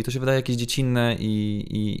nie lubi. To się wydaje jakieś dziecinne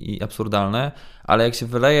i absurdalne, ale jak się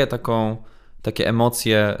wyleje takie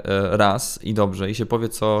emocje raz i dobrze i się powie,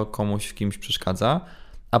 co komuś w kimś przeszkadza,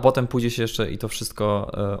 a potem pójdzie się jeszcze i to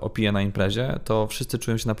wszystko opije na imprezie, to wszyscy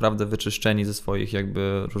czują się naprawdę wyczyszczeni ze swoich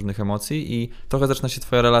jakby różnych emocji i trochę zaczyna się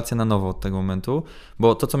twoja relacja na nowo od tego momentu,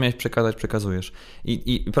 bo to, co miałeś przekazać, przekazujesz.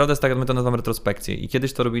 I prawda jest taka, my to nazywamy retrospekcję i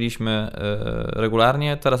kiedyś to robiliśmy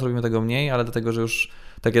regularnie, teraz robimy tego mniej, ale dlatego, że już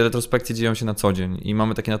takie retrospekcje dzieją się na co dzień i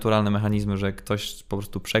mamy takie naturalne mechanizmy, że jak ktoś po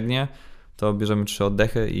prostu przegnie, to bierzemy 3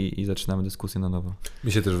 oddechy i zaczynamy dyskusję na nowo.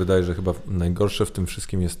 Mi się też wydaje, że chyba najgorsze w tym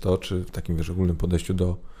wszystkim jest to, czy w takim ogólnym podejściu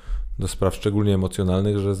do spraw szczególnie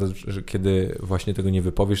emocjonalnych, że kiedy właśnie tego nie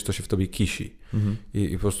wypowiesz, to się w tobie kisi.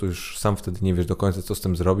 I po prostu już sam wtedy nie wiesz do końca, co z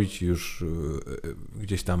tym zrobić i już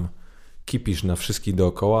gdzieś tam kipisz na wszystkich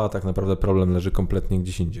dookoła, a tak naprawdę problem leży kompletnie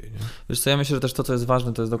gdzieś indziej. Nie? Wiesz co, ja myślę, że też to, co jest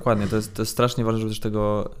ważne, to jest dokładnie, to jest strasznie ważne, żeby też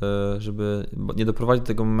tego, żeby nie doprowadzić do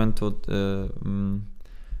tego momentu.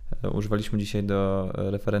 Używaliśmy dzisiaj do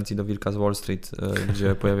referencji do Wilka z Wall Street,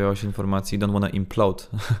 gdzie pojawiała się informacja don't wanna implode.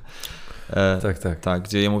 Tak,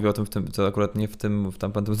 gdzie ja mówię o tym, to akurat nie w tym,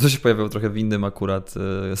 co się pojawiało trochę w innym akurat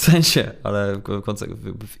sensie, ale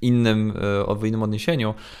w innym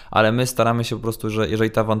odniesieniu, ale my staramy się po prostu, że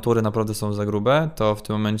jeżeli te awantury naprawdę są za grube, to w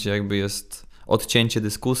tym momencie jakby jest odcięcie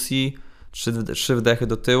dyskusji, 3 wdechy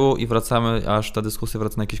do tyłu i wracamy, aż ta dyskusja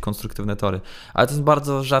wraca na jakieś konstruktywne tory. Ale to są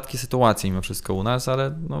bardzo rzadkie sytuacje mimo wszystko u nas,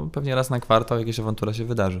 ale no, pewnie raz na kwartał jakaś awantura się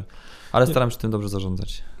wydarzy. Ale staram się tym dobrze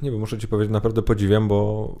zarządzać. Nie, bo muszę ci powiedzieć, naprawdę podziwiam,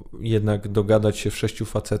 bo jednak dogadać się w 6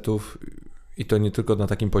 facetów i to nie tylko na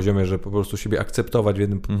takim poziomie, że po prostu siebie akceptować w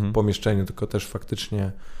jednym pomieszczeniu, tylko też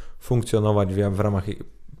faktycznie funkcjonować w ramach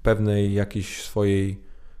pewnej jakiejś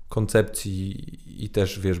swojej koncepcji i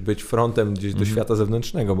też, wiesz, być frontem gdzieś do świata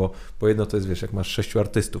zewnętrznego, bo jedno to jest, wiesz, jak masz 6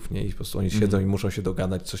 artystów, nie? I po prostu oni siedzą i muszą się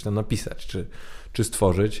dogadać, coś tam napisać, czy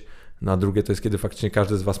stworzyć. No a drugie to jest, kiedy faktycznie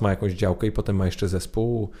każdy z was ma jakąś działkę i potem ma jeszcze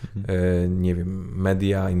zespół, nie wiem,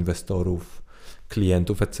 media, inwestorów,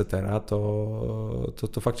 klientów, etc.,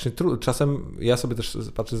 to faktycznie czasem ja sobie też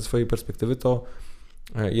patrzę ze swojej perspektywy, to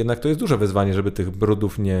jednak to jest duże wyzwanie, żeby tych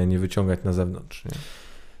brudów nie wyciągać na zewnątrz, nie?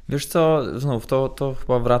 Wiesz co, znów to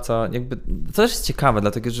chyba wraca, jakby, to też jest ciekawe,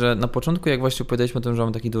 dlatego że na początku jak właśnie opowiadaliśmy o tym, że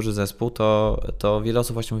mamy taki duży zespół, to wiele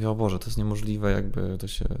osób właśnie mówiło, o Boże, to jest niemożliwe, jakby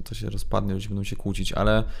to się rozpadnie, ludzie będą się kłócić,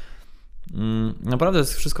 ale naprawdę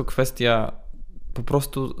jest wszystko kwestia po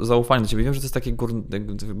prostu zaufania do ciebie. Wiem, że to jest takie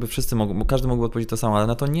jakby wszyscy mogą, każdy mógłby odpowiedzieć to samo, ale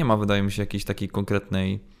na to nie ma, wydaje mi się, jakiejś takiej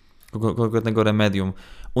konkretnego remedium.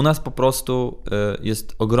 U nas po prostu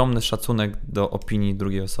jest ogromny szacunek do opinii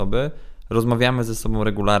drugiej osoby, rozmawiamy ze sobą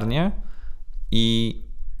regularnie i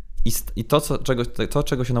to,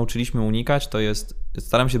 czego się nauczyliśmy unikać, to jest,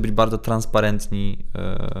 staramy się być bardzo transparentni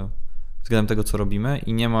względem tego, co robimy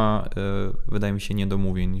i nie ma, wydaje mi się,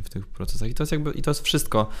 niedomówień w tych procesach. I to jest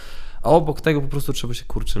wszystko. A obok tego po prostu trzeba się,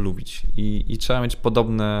 lubić i trzeba mieć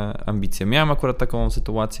podobne ambicje. Miałem akurat taką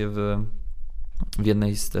sytuację w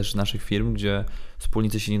jednej z też naszych firm, gdzie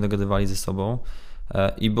wspólnicy się nie dogadywali ze sobą.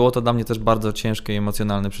 I było to dla mnie też bardzo ciężkie i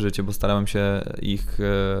emocjonalne przeżycie, bo starałem się ich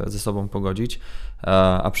ze sobą pogodzić,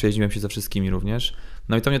 a przyjaźniłem się ze wszystkimi również.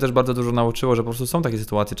 No i to mnie też bardzo dużo nauczyło, że po prostu są takie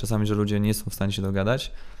sytuacje czasami, że ludzie nie są w stanie się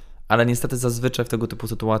dogadać, ale niestety zazwyczaj w tego typu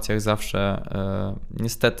sytuacjach zawsze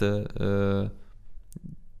niestety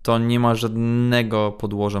to nie ma żadnego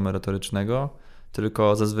podłoża merytorycznego,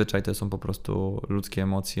 tylko zazwyczaj to są po prostu ludzkie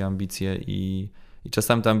emocje, ambicje i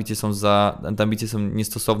czasami te ambicje są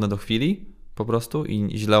niestosowne do chwili, po prostu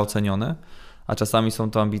i źle ocenione, a czasami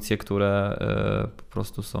są to ambicje, które po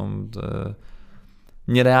prostu są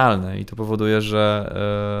nierealne i to powoduje,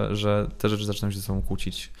 że te rzeczy zaczynają się ze sobą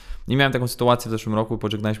kłócić. Nie miałem taką sytuację w zeszłym roku,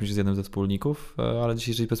 pożegnaliśmy się z jednym ze wspólników, ale z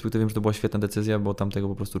dzisiejszej perspektywy wiem, że to była świetna decyzja, bo tamtego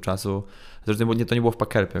po prostu czasu, zresztą to nie było w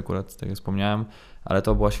Pakerpie akurat, tak jak wspomniałem, ale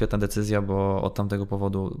to była świetna decyzja, bo od tamtego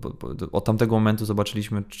powodu, od tamtego momentu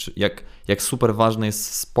zobaczyliśmy, jak super ważny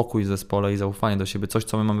jest spokój w zespole i zaufanie do siebie, coś,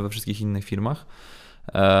 co my mamy we wszystkich innych firmach,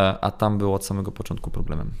 a tam było od samego początku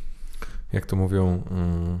problemem. Jak to mówią,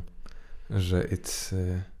 że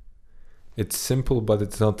it's simple, but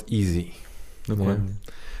it's not easy. Dokładnie.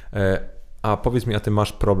 A powiedz mi, a ty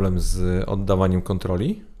masz problem z oddawaniem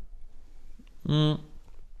kontroli?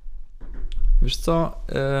 Wiesz co?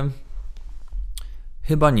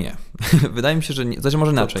 Chyba nie. Wydaje mi się, że nie. Znaczy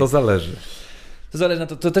może inaczej. To zależy. To zależy na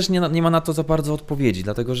to też nie ma na to za bardzo odpowiedzi,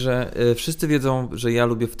 dlatego że wszyscy wiedzą, że ja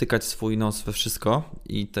lubię wtykać swój nos we wszystko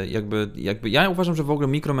i jakby ja uważam, że w ogóle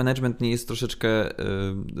mikromanagement nie jest troszeczkę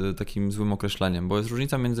takim złym określeniem, bo jest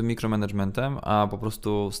różnica między mikromanagementem a po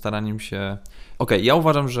prostu staraniem się... ja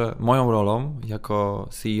uważam, że moją rolą jako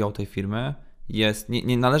CEO tej firmy jest,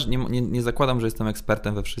 nie zakładam, że jestem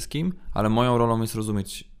ekspertem we wszystkim, ale moją rolą jest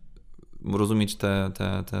rozumieć te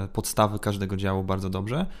podstawy każdego działu bardzo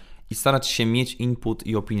dobrze i starać się mieć input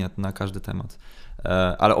i opinię na każdy temat.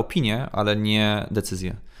 ale opinie, ale nie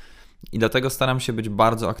decyzje. I dlatego staram się być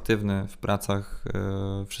bardzo aktywny w pracach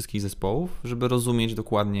wszystkich zespołów, żeby rozumieć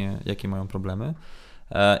dokładnie, jakie mają problemy.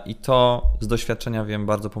 I to z doświadczenia wiem,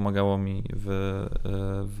 bardzo pomagało mi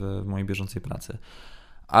w mojej bieżącej pracy.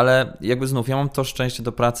 Ale jakby znów, ja mam to szczęście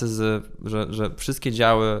do pracy, że wszystkie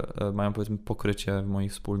działy mają powiedzmy pokrycie w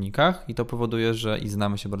moich wspólnikach i to powoduje, że i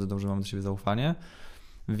znamy się bardzo dobrze, mamy do siebie zaufanie,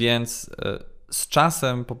 więc z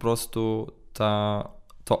czasem po prostu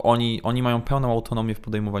to oni mają pełną autonomię w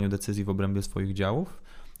podejmowaniu decyzji w obrębie swoich działów,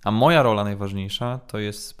 a moja rola najważniejsza to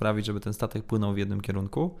jest sprawić, żeby ten statek płynął w jednym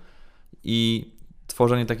kierunku i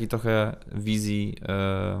tworzenie takiej trochę wizji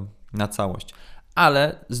na całość.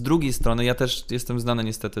 Ale z drugiej strony ja też jestem znany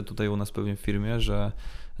niestety tutaj u nas pewnie w firmie, że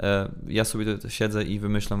ja sobie siedzę i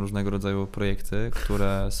wymyślam różnego rodzaju projekty,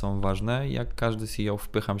 które są ważne i jak każdy CEO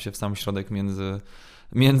wpycham się w sam środek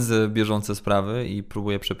między bieżące sprawy i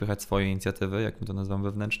próbuję przepychać swoje inicjatywy, jak my to nazywam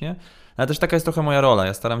wewnętrznie. Ale też taka jest trochę moja rola.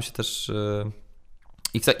 Ja staram się też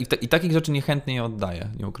i takich rzeczy niechętnie je oddaję,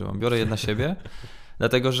 nie ukrywam. Biorę je na siebie.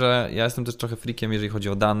 Dlatego, że ja jestem też trochę freakiem, jeżeli chodzi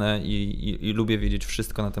o dane i lubię wiedzieć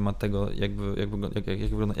wszystko na temat tego,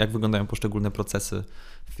 jak wyglądają poszczególne procesy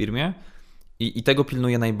w firmie i tego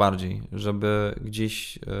pilnuję najbardziej, żeby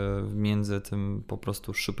gdzieś między tym po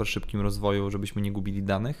prostu super szybkim rozwoju, żebyśmy nie gubili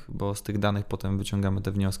danych, bo z tych danych potem wyciągamy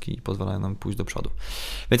te wnioski i pozwalają nam pójść do przodu.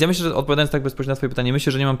 Więc ja myślę, że odpowiadając tak bezpośrednio na twoje pytanie,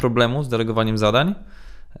 myślę, że nie mam problemu z delegowaniem zadań,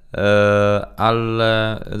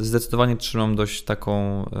 ale zdecydowanie trzymam dość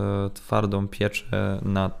taką twardą pieczę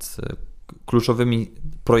nad kluczowymi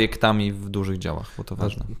projektami w dużych działach, bo to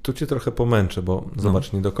ważne. Tu cię trochę pomęczę, bo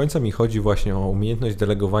zobacz, nie do końca mi chodzi właśnie o umiejętność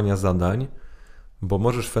delegowania zadań, bo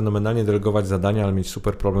możesz fenomenalnie delegować zadania, ale mieć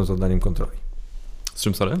super problem z oddaniem kontroli. Z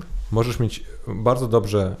czym, sorry? Możesz mieć bardzo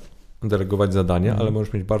dobrze delegować zadania, ale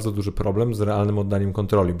możesz mieć bardzo duży problem z realnym oddaniem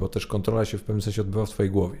kontroli, bo też kontrola się w pewnym sensie odbywa w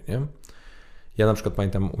twojej głowie, nie? Ja na przykład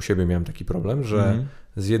pamiętam, u siebie miałem taki problem, że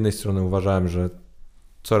z jednej strony uważałem, że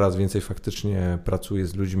coraz więcej faktycznie pracuję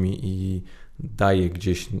z ludźmi i daję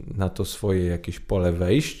gdzieś na to swoje jakieś pole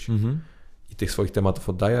wejść i tych swoich tematów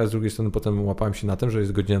oddaję, a z drugiej strony potem łapałem się na tym, że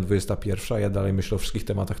jest godzina 21, a ja dalej myślę o wszystkich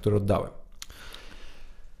tematach, które oddałem.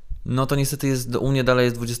 No to niestety u mnie dalej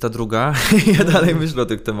jest 22 i ja dalej myślę o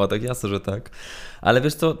tych tematach, jasne, że tak. Ale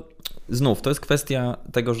wiesz co, znów, to jest kwestia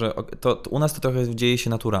tego, że u nas to trochę dzieje się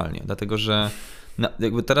naturalnie, dlatego że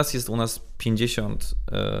jakby teraz jest u nas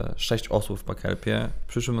 56 osób w Pakelpie, w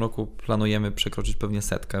przyszłym roku planujemy przekroczyć pewnie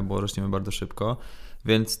 100, bo rośniemy bardzo szybko,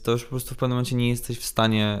 więc to już po prostu w pewnym momencie nie jesteś w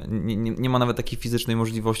stanie, nie ma nawet takiej fizycznej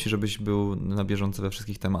możliwości, żebyś był na bieżąco we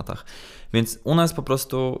wszystkich tematach. Więc u nas po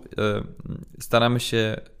prostu staramy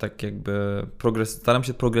się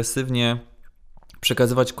progresywnie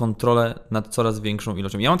przekazywać kontrolę nad coraz większą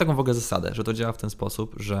ilością. Ja mam taką w ogóle zasadę, że to działa w ten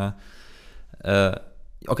sposób, że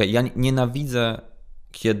ja nienawidzę,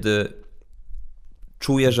 kiedy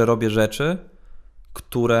czuję, że robię rzeczy,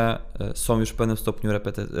 które są już w pewnym stopniu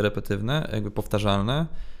repetytywne, jakby powtarzalne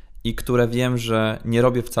i które wiem, że nie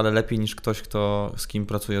robię wcale lepiej niż ktoś, z kim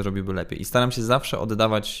pracuję, robiłby lepiej. I staram się zawsze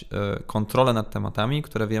oddawać kontrolę nad tematami,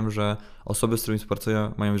 które wiem, że osoby, z którymi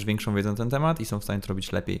współpracuję, mają już większą wiedzę na ten temat i są w stanie to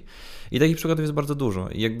robić lepiej. I takich przykładów jest bardzo dużo.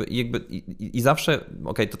 I zawsze,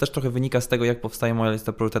 to też trochę wynika z tego, jak powstaje moja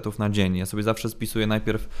lista priorytetów na dzień. Ja sobie zawsze spisuję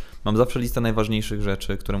mam zawsze listę najważniejszych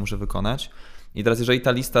rzeczy, które muszę wykonać. I teraz jeżeli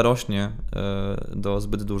ta lista rośnie do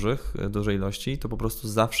zbyt dużej ilości, to po prostu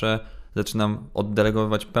zawsze zaczynam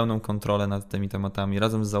oddelegowywać pełną kontrolę nad tymi tematami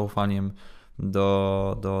razem z zaufaniem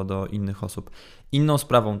do innych osób. Inną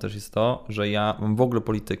sprawą też jest to, że ja mam w ogóle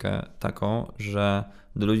politykę taką, że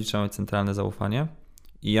do ludzi trzeba mieć centralne zaufanie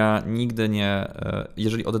i ja nigdy nie,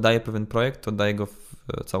 jeżeli oddaję pewien projekt, to oddaję go w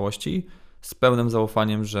całości z pełnym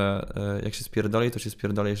zaufaniem, że jak się spierdoli, to się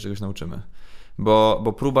spierdoli, jeszcze czegoś nauczymy.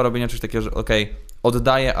 Bo próba robienia czegoś takiego, że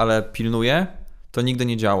oddaję, ale pilnuję, to nigdy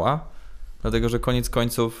nie działa, dlatego że koniec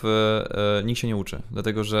końców nikt się nie uczy,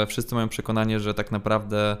 dlatego że wszyscy mają przekonanie, że tak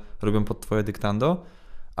naprawdę robią pod twoje dyktando,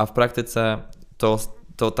 a w praktyce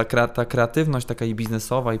ta kreatywność taka i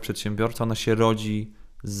biznesowa i przedsiębiorcza, ona się rodzi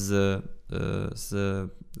z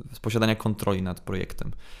posiadania kontroli nad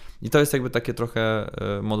projektem. I to jest jakby takie trochę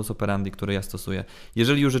modus operandi, który ja stosuję.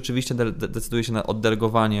 Jeżeli już rzeczywiście decyduje się na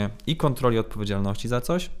oddelegowanie i kontroli odpowiedzialności za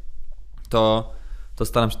coś, to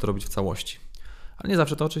staram się to robić w całości. Ale nie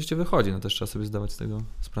zawsze to oczywiście wychodzi, też trzeba sobie zdawać z tego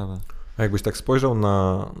sprawę. A jakbyś tak spojrzał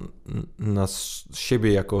na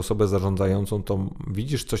siebie jako osobę zarządzającą, to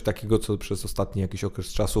widzisz coś takiego, co przez ostatni jakiś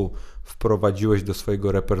okres czasu wprowadziłeś do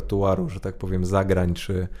swojego repertuaru, że tak powiem, zagrań,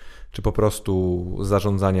 czy po prostu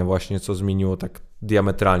zarządzania właśnie, co zmieniło tak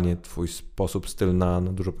diametralnie twój sposób, styl na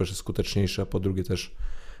dużo pierwsze skuteczniejszy, a po drugie też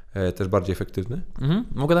też bardziej efektywny?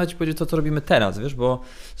 Mogę nawet Ci powiedzieć to, co robimy teraz, wiesz, bo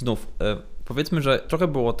znów powiedzmy, że trochę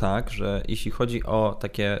było tak, że jeśli chodzi o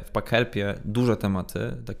takie w Packelpie duże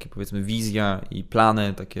tematy, takie powiedzmy wizja i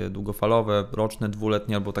plany takie długofalowe, roczne,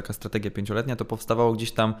 dwuletnie albo taka strategia 5-letnia, to powstawało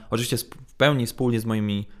gdzieś tam, oczywiście w pełni wspólnie z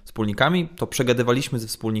moimi wspólnikami, to przegadywaliśmy ze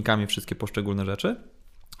wspólnikami wszystkie poszczególne rzeczy,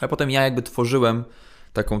 a potem ja jakby tworzyłem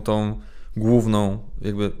taką tą główną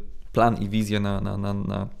jakby plan i wizję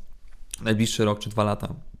na najbliższy rok czy 2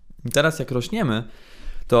 lata. I teraz jak rośniemy,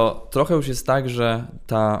 to trochę już jest tak, że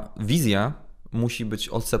ta wizja musi być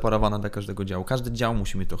odseparowana dla każdego działu. Każdy dział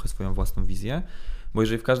musi mieć trochę swoją własną wizję, bo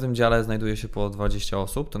jeżeli w każdym dziale znajduje się po 20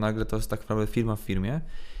 osób, to nagle to jest tak naprawdę firma w firmie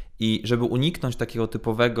i żeby uniknąć takiego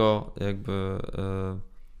typowego jakby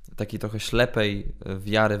takiej trochę ślepej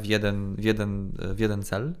wiary w jeden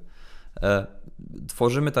cel,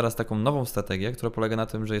 tworzymy teraz taką nową strategię, która polega na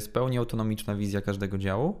tym, że jest pełni autonomiczna wizja każdego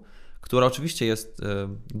działu, która oczywiście jest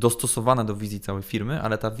dostosowana do wizji całej firmy,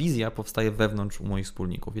 ale ta wizja powstaje wewnątrz u moich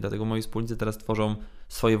wspólników i dlatego moi wspólnicy teraz tworzą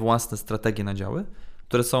swoje własne strategie na działy,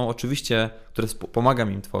 które są oczywiście, które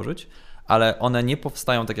pomagam im tworzyć, ale one nie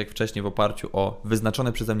powstają tak jak wcześniej w oparciu o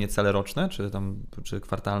wyznaczone przeze mnie cele roczne czy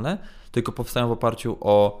kwartalne, tylko powstają w oparciu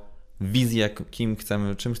o wizję,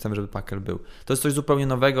 czym chcemy, żeby Packel był. To jest coś zupełnie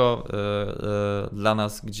nowego dla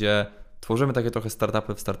nas, gdzie tworzymy takie trochę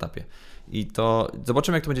startupy w startupie. I to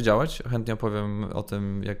zobaczymy, jak to będzie działać. Chętnie opowiem o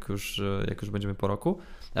tym, jak już będziemy po roku,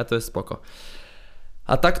 a to jest spoko.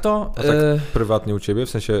 A tak to... A tak prywatnie u Ciebie? W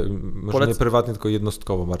sensie, może nie prywatnie, tylko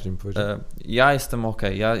jednostkowo bardziej mi powiedzieć. Ja jestem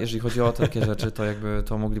okej. Jeżeli chodzi o takie rzeczy, to jakby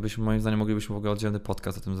to moim zdaniem moglibyśmy w ogóle oddzielny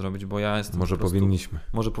podcast o tym zrobić, bo ja jestem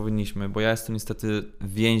Może powinniśmy, bo ja jestem niestety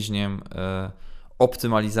więźniem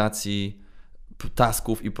optymalizacji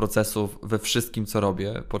tasków i procesów we wszystkim, co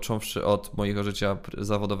robię, począwszy od mojego życia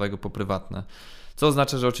zawodowego po prywatne. Co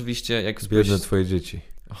oznacza, że oczywiście jak... Biedne Twoje dzieci.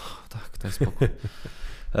 Tak, to jest spokój.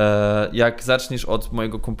 Jak zaczniesz od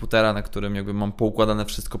mojego komputera, na którym jakby mam poukładane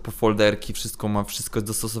wszystko po folderki, wszystko jest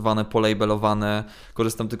dostosowane, polabelowane,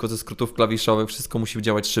 korzystam tylko ze skrótów klawiszowych, wszystko musi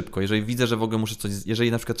działać szybko. Jeżeli widzę, że w ogóle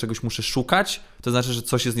jeżeli na przykład czegoś muszę szukać, to znaczy, że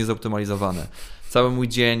coś jest niezoptymalizowane. Cały mój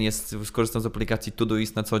dzień skorzystam z aplikacji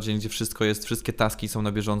Todoist na co dzień, gdzie wszystkie taski są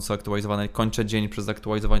na bieżąco aktualizowane. Kończę dzień przez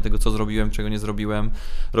aktualizowanie tego, co zrobiłem, czego nie zrobiłem.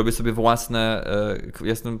 Robię sobie własne,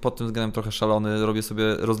 jestem pod tym względem trochę szalony, robię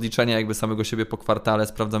sobie rozliczenia jakby samego siebie po kwartale,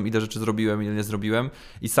 sprawdzam, ile rzeczy zrobiłem, ile nie zrobiłem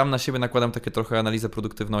i sam na siebie nakładam takie trochę analizę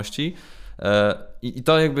produktywności i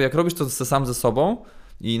to jakby jak robisz to sam ze sobą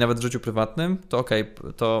i nawet w życiu prywatnym, to okej,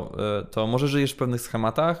 to może żyjesz w pewnych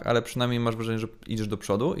schematach, ale przynajmniej masz wrażenie, że idziesz do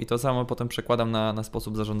przodu i to samo potem przekładam na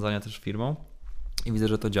sposób zarządzania też firmą i widzę,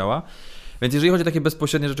 że to działa. Więc jeżeli chodzi o takie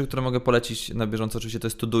bezpośrednie rzeczy, które mogę polecić na bieżąco, oczywiście to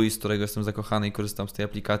jest Todoist, z którego jestem zakochany i korzystam z tej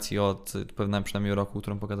aplikacji od pewnego przynajmniej roku,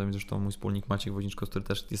 którą pokazał mi zresztą mój wspólnik Maciek Woźniczko, który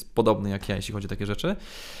też jest podobny jak ja, jeśli chodzi o takie rzeczy.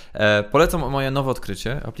 Polecam moje nowe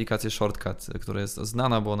odkrycie, aplikację Shortcut, która jest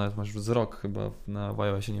znana, bo ona ma już z rok chyba na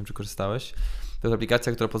iOSie, nie wiem czy korzystałeś. To jest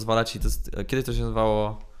aplikacja, która pozwala Ci, kiedyś to się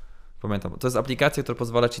nazywało, pamiętam, to jest aplikacja, która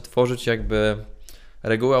pozwala Ci tworzyć jakby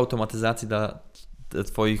reguły automatyzacji dla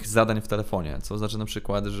Twoich zadań w telefonie, co oznacza na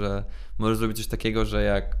przykład, że możesz zrobić coś takiego, że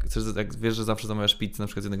jak wiesz, że zawsze zamawiasz pizzę na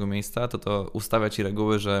przykład z jednego miejsca, to ustawia Ci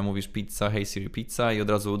reguły, że mówisz pizza, hey Siri pizza i od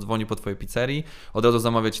razu dzwoni po Twojej pizzerii, od razu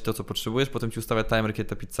zamawia Ci to, co potrzebujesz, potem Ci ustawia timer, kiedy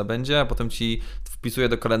ta pizza będzie, a potem Ci wpisuje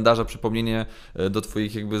do kalendarza przypomnienie do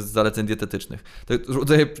Twoich jakby zaleceń dietetycznych. To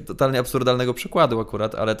udaję totalnie absurdalnego przykładu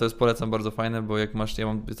akurat, ale to jest, polecam, bardzo fajne, bo jak masz,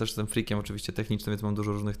 ja też jestem freakiem oczywiście technicznym, więc mam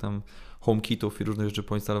dużo różnych tam HomeKitów i różnych rzeczy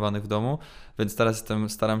poinstalowanych w domu, więc teraz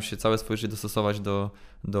staram się całe swoje życie dostosować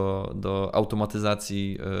do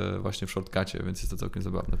automatyzacji właśnie w Shortcucie, więc jest to całkiem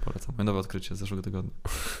zabawne, polecam. Moje nowe odkrycie z zeszłego tygodnia.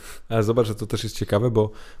 Ale zobacz, że to też jest ciekawe,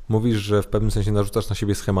 bo mówisz, że w pewnym sensie narzucasz na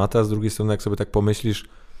siebie schematy, a z drugiej strony jak sobie tak pomyślisz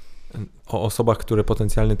o osobach, które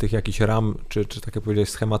potencjalnie tych jakichś ram, czy tak jak powiedziałeś,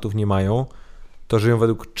 schematów nie mają, to żyją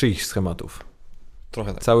według czyichś schematów.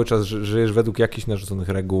 Trochę tak. Cały czas żyjesz według jakichś narzuconych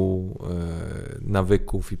reguł,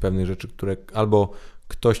 nawyków i pewnych rzeczy, które albo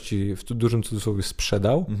ktoś ci w dużym cudzysłowie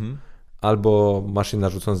sprzedał, albo masz je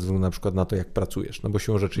narzucone ze względu na przykład na to, jak pracujesz. No bo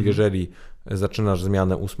siłą rzeczy, jeżeli zaczynasz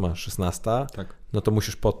zmianę 8-16, tak, no to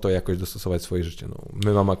musisz pod to jakoś dostosować swoje życie. No,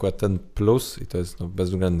 my mamy akurat ten plus i to jest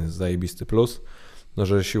bezwzględny, zajebisty plus, no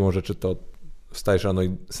że siłą rzeczy to wstajesz rano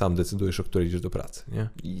i sam decydujesz, o której idziesz do pracy, nie?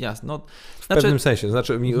 Jasne. No, w pewnym sensie.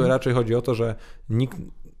 Znaczy mi raczej chodzi o to, że nikt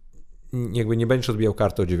jakby nie będziesz odbijał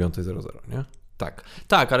karty o 9:00, nie?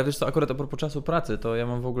 Tak, ale wiesz co, akurat a propos czasu pracy, to ja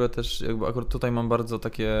mam w ogóle też, jakby akurat tutaj mam bardzo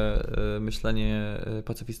takie myślenie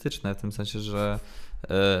pacyfistyczne, w tym sensie, że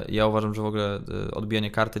ja uważam, że w ogóle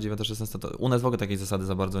odbijanie karty 9-16, to u nas w ogóle takiej zasady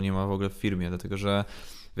za bardzo nie ma w ogóle w firmie, dlatego że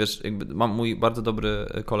wiesz, jakby mam mój bardzo dobry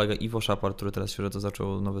kolega Iwo Szapar, który teraz świeżo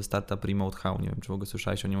zaczął nowy startup Remote How, nie wiem, czy w ogóle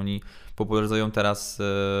słyszałeś o nim, oni popularyzują teraz,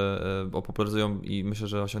 i myślę,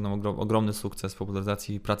 że osiągną ogromny sukces w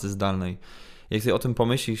popularyzacji pracy zdalnej. Jak sobie o tym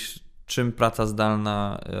pomyślisz, czym praca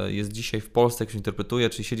zdalna jest dzisiaj w Polsce, jak się interpretuje,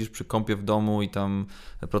 czy siedzisz przy kompie w domu i tam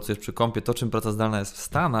pracujesz przy kompie, to czym praca zdalna jest w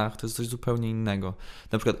Stanach, to jest coś zupełnie innego.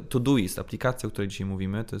 Na przykład Todoist, aplikacja, o której dzisiaj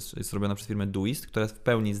mówimy, to jest robiona przez firmę Doist, która jest w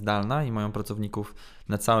pełni zdalna i mają pracowników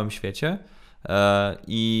na całym świecie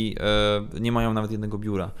i nie mają nawet jednego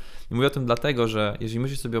biura. I mówię o tym dlatego, że jeżeli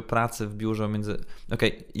myślisz sobie o pracy w biurze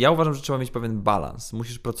ja uważam, że trzeba mieć pewien balans.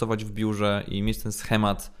 Musisz pracować w biurze i mieć ten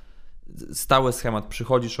stały schemat,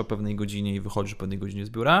 przychodzisz o pewnej godzinie i wychodzisz o pewnej godzinie z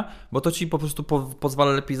biura, bo to ci po prostu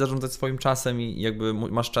pozwala lepiej zarządzać swoim czasem i jakby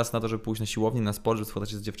masz czas na to, żeby pójść na siłownię, na sport, żeby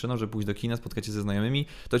spotkać się z dziewczyną, żeby pójść do kina, spotkać się ze znajomymi,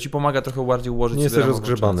 to ci pomaga trochę bardziej ułożyć nie sobie jesteś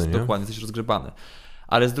rozgrzebany, czas. nie? Dokładnie, jesteś rozgrzebany.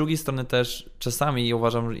 Ale z drugiej strony też czasami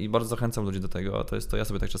uważam i bardzo zachęcam ludzi do tego, ja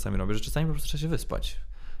sobie tak czasami robię, że czasami po prostu trzeba się wyspać.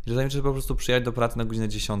 I czasami trzeba po prostu przyjechać do pracy na godzinę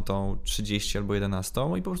 10:30 albo 11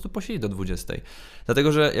 i po prostu posiedzieć do 20.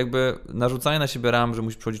 Dlatego, że jakby narzucanie na siebie ram, że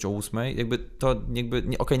musisz przychodzić o 8, jakby to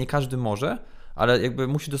nie każdy może, ale jakby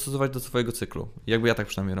musi dostosować do swojego cyklu. Jakby ja tak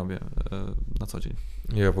przynajmniej robię na co dzień.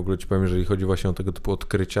 Ja w ogóle ci powiem, jeżeli chodzi właśnie o tego typu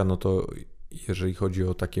odkrycia, no to jeżeli chodzi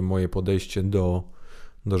o takie moje podejście do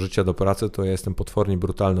życia, do pracy, to ja jestem potwornie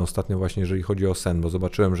brutalny ostatnio właśnie, jeżeli chodzi o sen, bo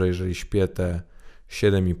zobaczyłem, że jeżeli śpię te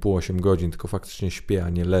 7,5-8 godzin, tylko faktycznie śpię, a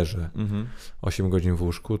nie leżę 8 godzin w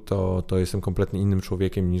łóżku, to jestem kompletnie innym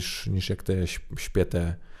człowiekiem niż jak śpię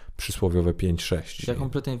te przysłowiowe 5-6. Ja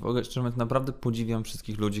kompletnie w ogóle, szczerze mówiąc, naprawdę podziwiam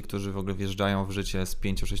wszystkich ludzi, którzy w ogóle wjeżdżają w życie z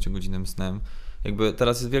 5-6 godzinnym snem. Jakby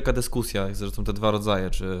teraz jest wielka dyskusja, że są te dwa rodzaje,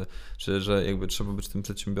 czy że jakby trzeba być tym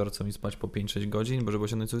przedsiębiorcą i spać po 5-6 godzin, bo żeby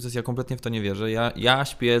osiągnąć sukces. Ja kompletnie w to nie wierzę. Ja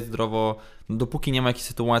śpię zdrowo, dopóki nie ma jakiejś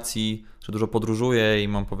sytuacji, że dużo podróżuję i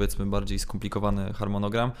mam powiedzmy bardziej skomplikowany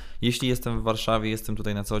harmonogram. Jeśli jestem w Warszawie, jestem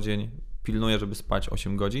tutaj na co dzień, pilnuję, żeby spać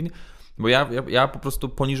 8 godzin. Bo ja po prostu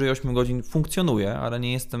poniżej 8 godzin funkcjonuję, ale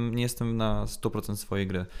nie jestem na 100% swojej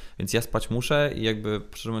gry. Więc ja spać muszę i jakby,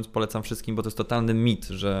 szczerze mówiąc, polecam wszystkim, bo to jest totalny mit,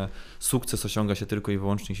 że sukces osiąga się tylko i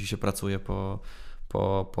wyłącznie, jeśli się pracuje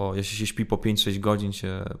jeśli się śpi po 5-6 godzin,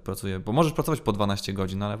 się pracuje, bo możesz pracować po 12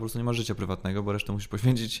 godzin, ale po prostu nie masz życia prywatnego, bo resztę musisz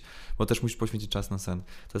poświęcić, bo też musisz poświęcić czas na sen.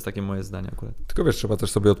 To jest takie moje zdanie akurat. Tylko wiesz, trzeba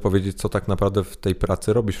też sobie odpowiedzieć, co tak naprawdę w tej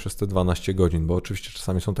pracy robisz przez te 12 godzin, bo oczywiście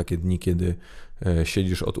czasami są takie dni, kiedy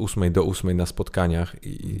siedzisz od 8 do 8 na spotkaniach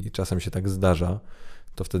i czasem się tak zdarza,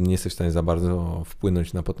 to wtedy nie jesteś w stanie za bardzo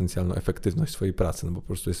wpłynąć na potencjalną efektywność swojej pracy, no bo po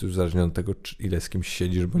prostu jest już uzależnione od tego, ile z kimś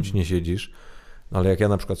siedzisz bądź nie siedzisz. Ale jak ja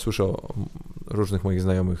na przykład słyszę o różnych moich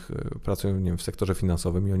znajomych, pracują, nie wiem, w sektorze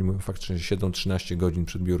finansowym i oni mówią faktycznie, że siedzą 13 godzin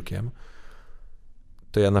przed biurkiem,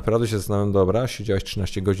 to ja naprawdę się zastanawiam, dobra, siedziałeś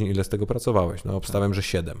 13 godzin, ile z tego pracowałeś? No obstawiam, że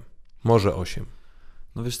 7, może 8.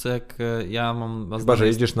 No wiesz co, jak ja mam... Chyba, że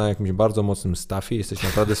jedziesz na jakimś bardzo mocnym staffie, jesteś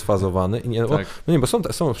naprawdę sfazowany. I nie, tak. Bo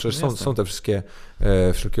są te wszystkie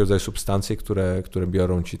wszelkiego rodzaju substancje, które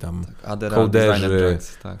biorą ci tam kołderzy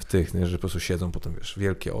w tych, nie, że po prostu siedzą potem, wiesz,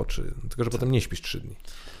 wielkie oczy, tylko że potem nie śpisz 3 dni.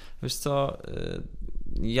 Wiesz co,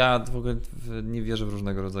 ja w ogóle nie wierzę w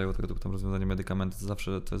różnego rodzaju tego typu tam rozwiązania medykamentów.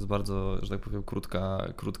 Zawsze to jest bardzo, że tak powiem,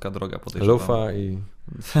 krótka droga, podejrzewam. Lufa i...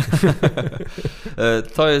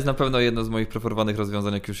 To jest na pewno jedno z moich preferowanych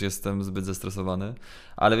rozwiązań, jak już jestem zbyt zestresowany.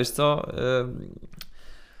 Ale wiesz co...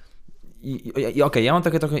 Okej, ja mam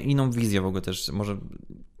takie trochę inną wizję w ogóle też. Może...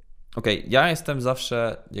 ja jestem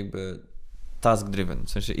zawsze jakby task driven, w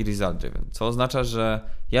sensie i result driven, co oznacza, że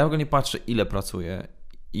ja w ogóle nie patrzę, ile pracuję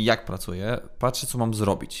i jak pracuję, patrzę, co mam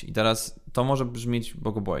zrobić. I teraz to może brzmieć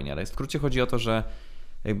bogobojnie, ale w skrócie chodzi o to, że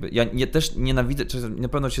jakby ja też nienawidzę, na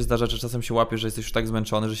pewno się zdarza, że czasem się łapiesz, że jesteś już tak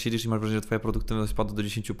zmęczony, że siedzisz i masz wrażenie, że twoja produktywność spadła do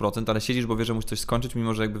 10%, ale siedzisz, bo wiesz, że musisz coś skończyć,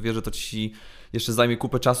 mimo że jakby wiesz, że to ci jeszcze zajmie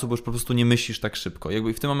kupę czasu, bo już po prostu nie myślisz tak szybko. Jakby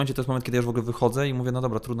i w tym momencie to jest moment, kiedy ja już w ogóle wychodzę i mówię, no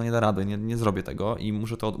dobra, trudno, nie da rady, nie zrobię tego i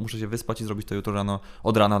muszę się wyspać i zrobić to jutro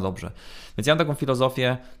od rana dobrze. Więc ja mam taką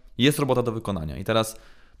filozofię, jest robota do wykonania i teraz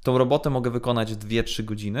tą robotę mogę wykonać 2-3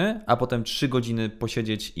 godziny, a potem 3 godziny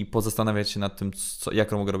posiedzieć i pozastanawiać się nad tym,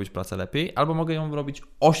 jak mogę robić pracę lepiej, albo mogę ją robić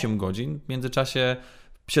 8 godzin, w międzyczasie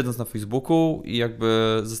siedząc na Facebooku i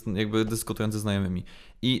jakby dyskutując ze znajomymi.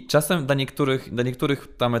 I czasem dla niektórych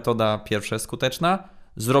ta metoda pierwsza jest skuteczna,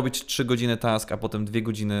 zrobić 3 godziny task, a potem 2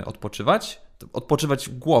 godziny odpoczywać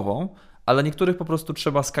głową, ale niektórych po prostu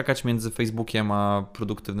trzeba skakać między Facebookiem a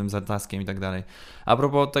produktywnym zataskiem i tak dalej. A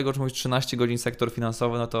propos tego, czy mówisz 13 godzin sektor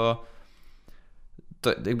finansowy, no to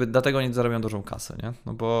jakby dlatego nie zarabiam dużą kasę, nie?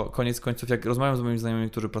 No bo koniec końców, jak rozmawiam z moimi znajomymi,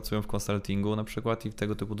 którzy pracują w konsultingu na przykład i w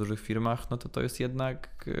tego typu dużych firmach, no to jest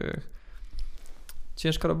jednak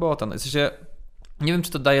ciężka robota. No, w sensie, nie wiem,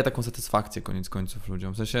 czy to daje taką satysfakcję koniec końców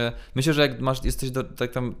ludziom. W sensie, myślę, że jak jesteś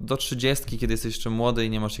do 30, kiedy jesteś jeszcze młody i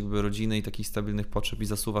nie masz jakby rodziny i takich stabilnych potrzeb i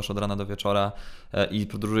zasuwasz od rana do wieczora i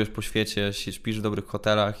podróżujesz po świecie, śpisz w dobrych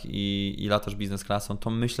hotelach i latasz biznes klasą, to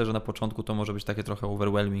myślę, że na początku to może być takie trochę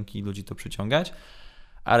overwhelming i ludzi to przyciągać.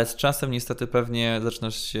 Ale z czasem niestety pewnie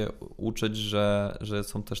zaczynasz się uczyć, że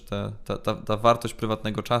są też ta wartość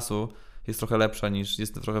prywatnego czasu jest trochę lepsza,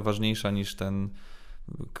 jest trochę ważniejsza niż ten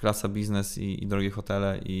klasa biznes i drogie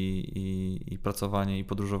hotele i pracowanie i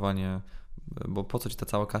podróżowanie, bo po co ci ta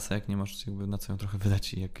cała kasa, jak nie masz jakby na co ją trochę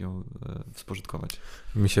wydać i jak ją spożytkować.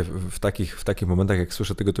 Mi się w takich momentach, jak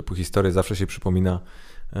słyszę tego typu historie, zawsze się przypomina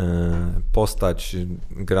postać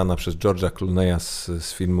grana przez George'a Clooney'a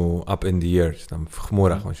z filmu Up in the Air, czy tam w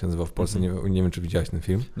chmurach on się nazywał w Polsce. Nie wiem, czy widziałeś ten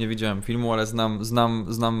film. Nie widziałem filmu, ale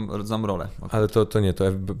znam rolę. Ale to nie, to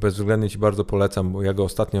ja bezwzględnie ci bardzo polecam, bo ja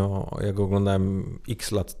go oglądałem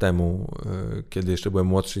x lat temu, kiedy jeszcze byłem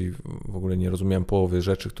młodszy i w ogóle nie rozumiałem połowy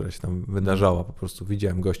rzeczy, które się tam wydarzała. Po prostu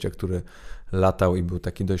widziałem gościa, który latał i był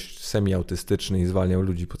taki dość semi-autystyczny i zwalniał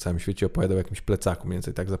ludzi po całym świecie, opowiadał o jakimś plecaku, mniej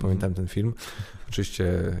więcej tak zapamiętałem ten film.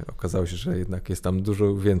 Oczywiście okazało się, że jednak jest tam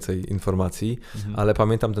dużo więcej informacji, ale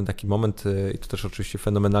pamiętam ten taki moment i to też oczywiście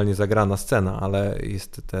fenomenalnie zagrana scena, ale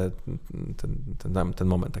jest ten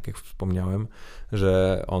moment, tak jak wspomniałem,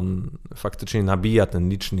 że on faktycznie nabija ten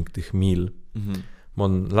licznik tych mil, bo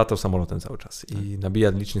on latał samolotem cały czas i nabija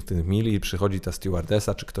licznik tych mil i przychodzi ta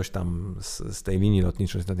stewardessa, czy ktoś tam z tej linii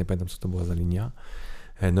lotniczej, nie pamiętam, co to była za linia,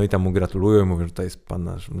 no i tam mu gratulują, mówią, że to jest pan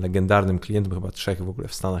nasz legendarnym klientem, bo chyba 3 w ogóle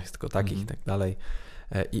w Stanach jest tylko takich i tak dalej.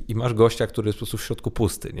 I masz gościa, który jest po prostu w środku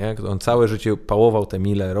pusty, nie? On całe życie pałował te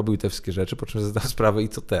mile, robił te wszystkie rzeczy, po czym zdał sprawę i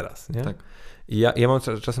co teraz, nie? Tak. I ja mam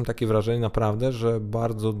czasem takie wrażenie naprawdę, że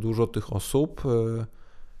bardzo dużo tych osób,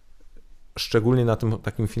 szczególnie na tym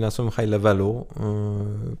takim finansowym high levelu,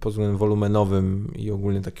 pod względem wolumenowym i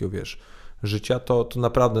ogólnie takiego, życia, to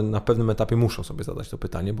naprawdę na pewnym etapie muszą sobie zadać to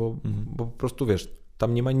pytanie, bo po prostu,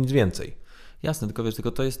 tam nie ma nic więcej. Jasne,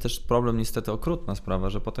 tylko to jest też problem, niestety okrutna sprawa,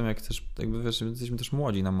 że potem jak chcesz, jesteśmy też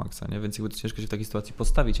młodzi na maksa, nie? Więc jakby ciężko się w takiej sytuacji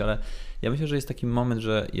postawić, ale ja myślę, że jest taki moment,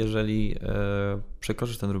 że jeżeli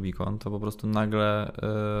przekroczysz ten Rubikon, to po prostu nagle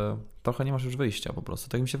trochę nie masz już wyjścia po prostu,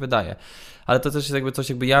 tak mi się wydaje. Ale to też jest jakby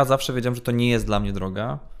coś, ja zawsze wiedziałem, że to nie jest dla mnie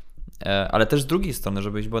droga, ale też z drugiej strony,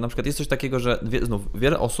 żeby iść, bo na przykład jest coś takiego, że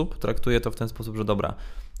wiele osób traktuje to w ten sposób, że dobra,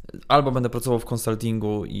 albo będę pracował w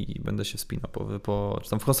konsultingu i będę się wspinał czy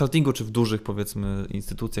tam w konsultingu, czy w dużych, powiedzmy,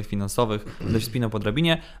 instytucjach finansowych, będę się wspinał po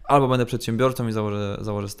drabinie, albo będę przedsiębiorcą i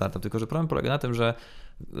założę startup. Tylko że problem polega na tym, że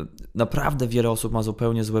naprawdę wiele osób ma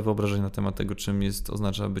zupełnie złe wyobrażenie na temat tego, czym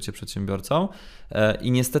oznacza bycie przedsiębiorcą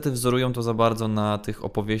i niestety wzorują to za bardzo na tych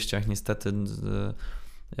opowieściach, niestety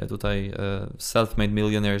tutaj self-made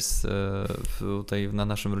millionaires tutaj na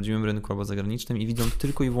naszym rodzimym rynku albo zagranicznym i widzą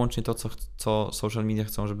tylko i wyłącznie to, co social media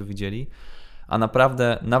chcą, żeby widzieli, a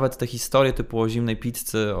naprawdę nawet te historie typu o zimnej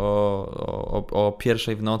pizzy, o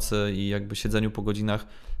 1:00 w nocy i jakby siedzeniu po godzinach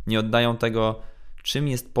nie oddają tego, czym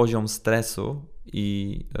jest poziom stresu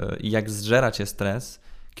i jak zżera cię stres,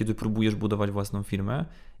 kiedy próbujesz budować własną firmę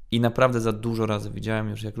i naprawdę za dużo razy widziałem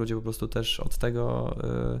już, jak ludzie po prostu też od tego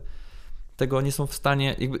nie są w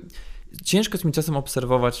stanie, ciężko jest mi czasem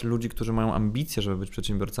obserwować ludzi, którzy mają ambicje, żeby być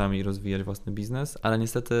przedsiębiorcami i rozwijać własny biznes, ale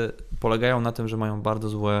niestety polegają na tym, że mają bardzo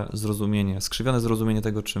złe zrozumienie, skrzywione zrozumienie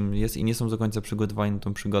tego, czym jest i nie są do końca przygotowani na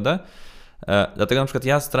tą przygodę. Dlatego na przykład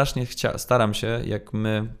ja strasznie staram się,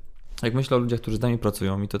 jak myślę o ludziach, którzy z nami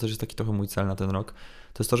pracują i to też jest taki trochę mój cel na ten rok,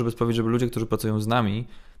 to jest to, żeby sprawić, żeby ludzie, którzy pracują z nami,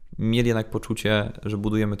 mieli jednak poczucie, że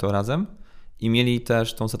budujemy to razem i mieli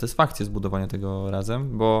też tą satysfakcję z budowania tego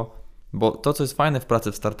razem, bo to, co jest fajne w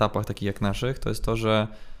pracy w startupach takich jak naszych, to jest to, że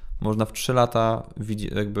można w 3 lata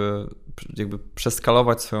jakby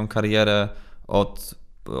przeskalować swoją karierę od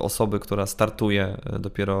osoby, która startuje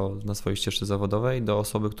dopiero na swojej ścieżce zawodowej, do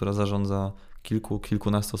osoby, która zarządza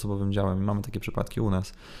kilkunastoosobowym działem. I mamy takie przypadki u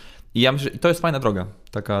nas. I ja myślę, że to jest fajna droga,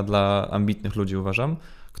 taka dla ambitnych ludzi, uważam,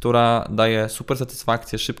 która daje super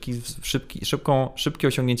satysfakcję, szybkie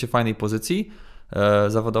osiągnięcie fajnej pozycji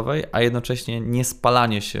zawodowej, a jednocześnie nie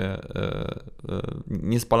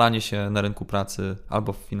spalanie się na rynku pracy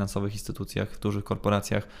albo w finansowych instytucjach, w dużych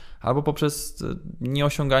korporacjach, albo poprzez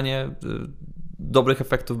nieosiąganie dobrych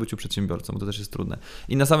efektów w byciu przedsiębiorcą, bo to też jest trudne.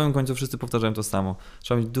 I na samym końcu wszyscy powtarzają to samo.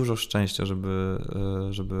 Trzeba mieć dużo szczęścia,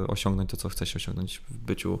 żeby osiągnąć to, co chce się osiągnąć w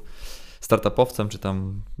byciu startupowcem, czy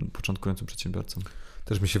tam początkującym przedsiębiorcą.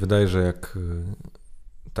 Też mi się wydaje, że jak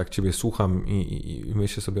tak Ciebie słucham i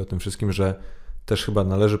myślę sobie o tym wszystkim, że też chyba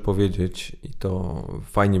należy powiedzieć i to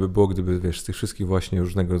fajnie by było, gdyby wiesz, z tych wszystkich właśnie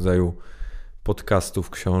różnego rodzaju podcastów,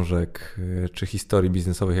 książek czy historii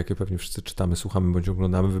biznesowych, jakie pewnie wszyscy czytamy, słuchamy bądź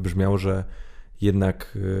oglądamy, wybrzmiało, że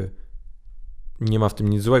jednak nie ma w tym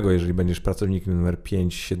nic złego, jeżeli będziesz pracownikiem numer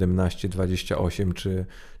 5, 17, 28 czy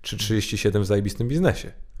 37 w zajebistym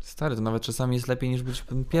biznesie. Stary, to nawet czasami jest lepiej niż być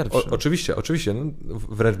pierwszy. Oczywiście. No,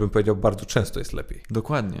 wręcz bym powiedział, bardzo często jest lepiej.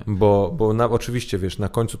 Dokładnie. Bo oczywiście, wiesz, na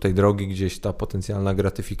końcu tej drogi gdzieś ta potencjalna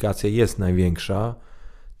gratyfikacja jest największa,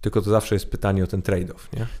 tylko to zawsze jest pytanie o ten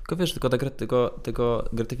trade-off, nie? Tylko wiesz, tylko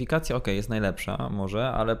gratyfikacja jest najlepsza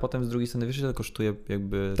może, ale potem z drugiej strony wiesz, że to kosztuje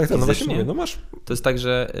jakby Tak, no właśnie mówię, no masz... To jest tak,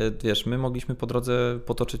 że wiesz, my mogliśmy po drodze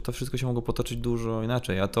potoczyć, to wszystko się mogło potoczyć dużo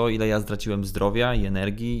inaczej, a to ile ja straciłem zdrowia i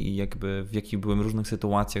energii i jakby w jakich byłem różnych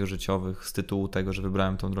sytuacjach życiowych z tytułu tego, że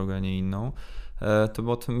wybrałem tą drogę, a nie inną,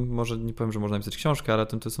 to o tym może nie powiem, że można napisać książkę, ale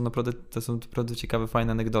to są naprawdę ciekawe,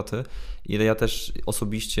 fajne anegdoty. Ile ja też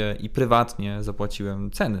osobiście i prywatnie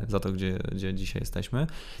zapłaciłem ceny za to, gdzie dzisiaj jesteśmy.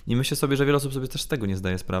 I myślę sobie, że wiele osób sobie też z tego nie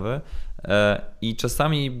zdaje sprawy. I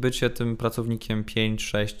czasami bycie tym pracownikiem 5,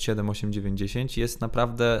 6, 7, 8, 9, 10 jest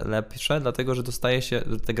naprawdę lepsze, dlatego że dostaje się,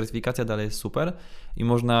 że ta gratyfikacja dalej jest super i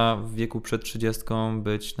można w wieku przed 30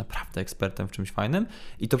 być naprawdę ekspertem w czymś fajnym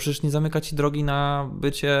i to przecież nie zamyka ci drogi na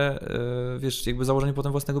bycie, wiesz, jakby założenie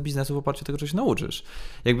potem własnego biznesu w oparciu o tego, czego się nauczysz.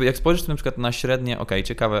 Jakby jak spojrzysz na przykład na średnie,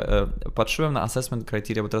 ciekawe, patrzyłem na assessment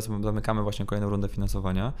criteria, bo teraz zamykamy właśnie kolejną rundę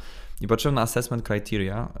finansowania i patrzyłem na assessment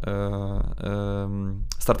criteria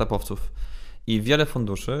startupowców i wiele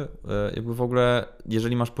funduszy, jakby w ogóle,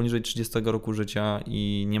 jeżeli masz poniżej 30 roku życia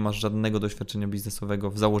i nie masz żadnego doświadczenia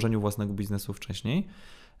biznesowego w założeniu własnego biznesu wcześniej,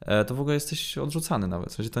 to w ogóle jesteś odrzucany nawet.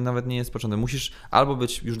 W sensie to nawet nie jest potrzebne. Musisz albo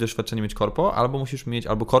być już doświadczenie mieć korpo, albo musisz mieć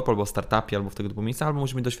albo korpo, albo startupie, albo w tego typu miejsca, albo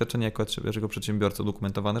musisz mieć doświadczenie jako przedsiębiorca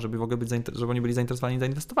udokumentowane, żeby w ogóle żeby oni byli zainteresowani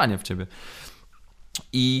zainwestowaniem w ciebie.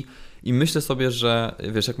 I myślę sobie, że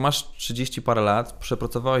wiesz, jak masz 30 parę lat,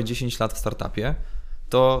 przepracowałeś 10 lat w startupie,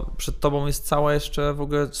 to przed tobą jest cała jeszcze w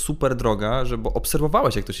ogóle super droga, bo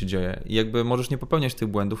obserwowałeś, jak to się dzieje i jakby możesz nie popełniać tych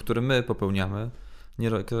błędów, które my popełniamy,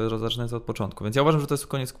 nie zaczynając od początku. Więc ja uważam, że to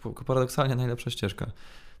jest paradoksalnie najlepsza ścieżka.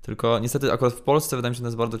 Tylko niestety akurat w Polsce wydaje mi się, że to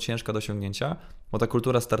jest bardzo ciężka do osiągnięcia, bo ta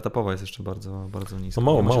kultura startupowa jest jeszcze bardzo, bardzo niska.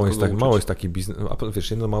 No mało jest taki biznes, a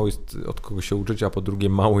wiesz, jedno mało jest od kogo się uczyć, a po drugie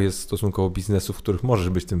mało jest stosunkowo biznesów, w których możesz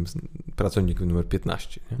być tym pracownikiem numer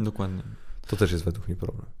 15. Nie? Dokładnie. To też jest według mnie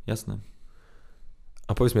problem. Jasne.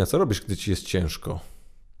 A powiedz mi, a co robisz, gdy ci jest ciężko?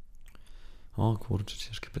 O kurczę,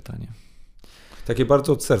 ciężkie pytanie. Takie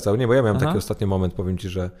bardzo od serca. Nie, bo ja miałem taki ostatni moment, powiem ci,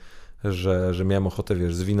 że miałem ochotę,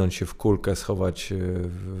 wiesz, zwinąć się w kulkę, schować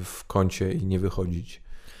w kącie i nie wychodzić.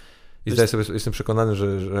 I zdaję sobie, jestem przekonany,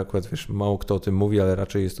 że akurat, wiesz, mało kto o tym mówi, ale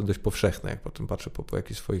raczej jest to dość powszechne, jak potem patrzę po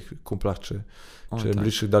jakichś swoich kumplach, czy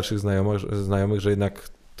bliższych, dalszych znajomych, że jednak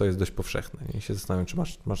to jest dość powszechne. I się zastanawiam, czy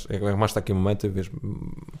jak masz takie momenty, wiesz,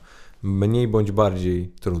 mniej bądź bardziej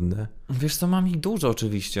trudne. Wiesz co, mam ich dużo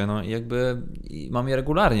oczywiście, no jakby mam je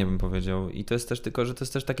regularnie, bym powiedział, i to jest też tylko, że to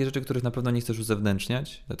jest też takie rzeczy, których na pewno nie chcesz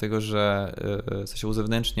uzewnętrzniać, dlatego że chce się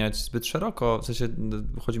uzewnętrzniać zbyt szeroko, w sensie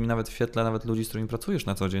chodzi mi nawet w świetle nawet ludzi, z którymi pracujesz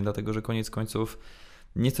na co dzień, dlatego że koniec końców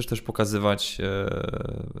nie chcesz też pokazywać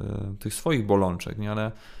tych swoich bolączek, nie?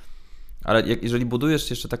 Ale jeżeli budujesz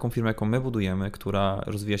jeszcze taką firmę, jaką my budujemy, która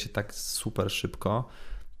rozwija się tak super szybko,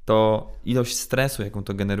 to ilość stresu, jaką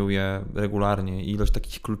to generuje regularnie i ilość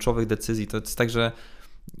takich kluczowych decyzji, to jest tak, że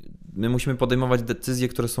my musimy podejmować decyzje,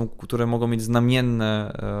 które mogą mieć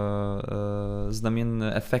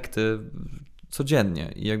znamienne efekty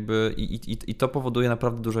codziennie i to powoduje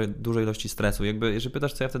naprawdę duże ilości stresu. Jakby, jeżeli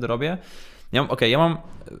pytasz, co ja wtedy robię,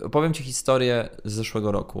 opowiem Ci historię z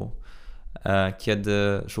zeszłego roku, kiedy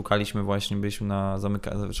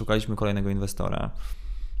szukaliśmy kolejnego inwestora.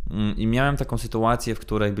 I miałem taką sytuację, w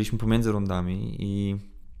której byliśmy pomiędzy rundami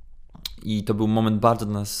i to był moment bardzo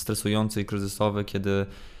dla nas stresujący i kryzysowy, kiedy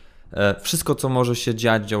wszystko, co może się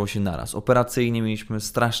dziać, działo się naraz. Operacyjnie mieliśmy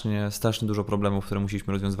strasznie dużo problemów, które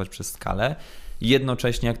musieliśmy rozwiązywać przez skalę.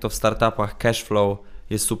 Jednocześnie, jak to w startupach, cash flow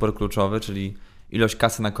jest super kluczowy, czyli ilość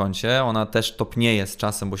kasy na koncie, ona też topnieje z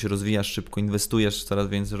czasem, bo się rozwijasz szybko, inwestujesz coraz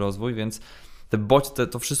więcej w rozwój, więc te bodźce,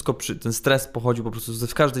 to wszystko, ten stres pochodził po prostu,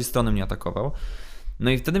 w każdej strony mnie atakował.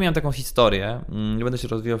 No i wtedy miałem taką historię, nie będę się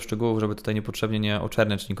rozwijał w szczegółów, żeby tutaj niepotrzebnie nie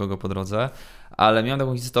oczerniać nikogo po drodze, ale miałem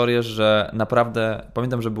taką historię, że naprawdę,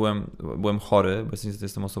 pamiętam, że byłem chory, bo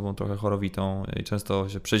jestem osobą trochę chorowitą i często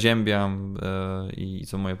się przeziębiam i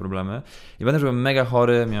są moje problemy. I pamiętam, że byłem mega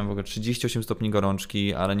chory, miałem w ogóle 38 stopni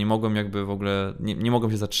gorączki, ale nie mogłem jakby w ogóle, nie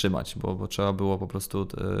mogłem się zatrzymać, bo trzeba było po prostu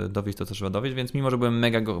dowieść to, co trzeba dowieść, więc mimo, że byłem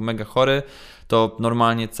mega chory, to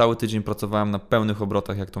normalnie cały tydzień pracowałem na pełnych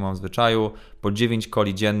obrotach, jak to mam w zwyczaju, po 9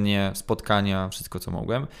 coli dziennie, spotkania, wszystko co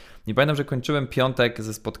mogłem. I pamiętam, że kończyłem piątek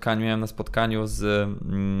ze spotkaniem, miałem na spotkaniu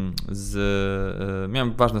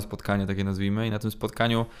miałem ważne spotkanie, takie nazwijmy, i na tym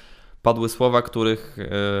spotkaniu padły słowa, których,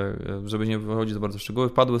 żeby nie wychodzić za bardzo w szczegóły,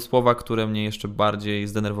 padły słowa, które mnie jeszcze bardziej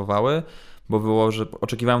zdenerwowały, bo było, że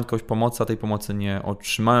oczekiwałem kogoś pomocy, a tej pomocy nie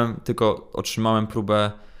otrzymałem, tylko otrzymałem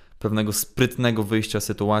próbę pewnego sprytnego wyjścia z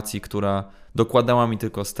sytuacji, która dokładała mi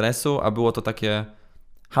tylko stresu, a było to takie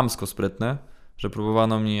chamsko sprytne, że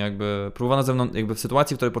próbowano ze mną jakby w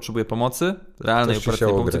sytuacji, w której potrzebuję pomocy, realnej,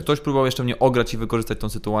 operacyjnej pomocy, ktoś próbował jeszcze mnie ograć i wykorzystać tą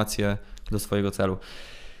sytuację do swojego celu.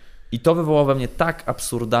 I to wywołało we mnie tak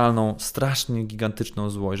absurdalną, strasznie gigantyczną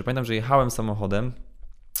złość, że pamiętam, że jechałem samochodem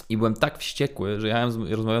i byłem tak wściekły, że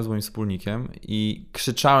rozmawiałem z moim wspólnikiem i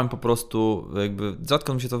krzyczałem po prostu, jakby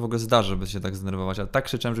rzadko mi się to w ogóle zdarzy, żeby się tak zdenerwować, ale tak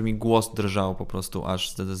krzyczałem, że mi głos drżał po prostu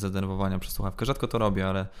aż z zdenerwowania przez słuchawkę. Rzadko to robię,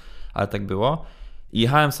 ale tak było. I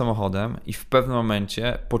jechałem samochodem i w pewnym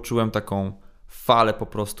momencie poczułem taką falę po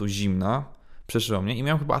prostu zimna, przeszyła mnie i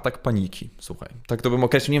miałem chyba atak paniki, słuchaj. Tak to bym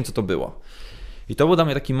określił, nie wiem co to było. I to był dla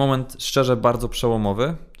mnie taki moment szczerze bardzo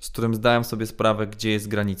przełomowy, z którym zdałem sobie sprawę, gdzie jest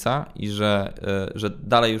granica i że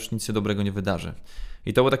dalej już nic się dobrego nie wydarzy.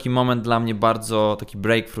 I to był taki moment dla mnie bardzo, taki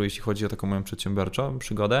breakthrough, jeśli chodzi o taką moją przedsiębiorczą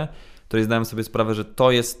przygodę, w której zdałem sobie sprawę, że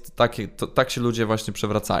to jest takie, tak się ludzie właśnie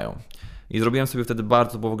przewracają. I zrobiłem sobie wtedy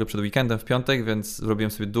bardzo, bo w ogóle przed weekendem w piątek, więc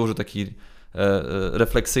zrobiłem sobie duży taki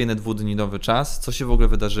refleksyjny 2-dniowy czas, co się w ogóle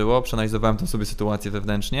wydarzyło, przeanalizowałem tą sobie sytuację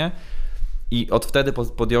wewnętrznie i od wtedy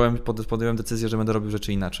podjąłem decyzję, że będę robił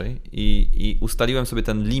rzeczy inaczej i ustaliłem sobie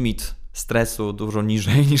ten limit stresu dużo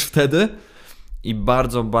niżej niż wtedy i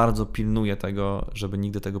bardzo, bardzo pilnuję tego, żeby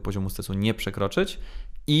nigdy tego poziomu stresu nie przekroczyć.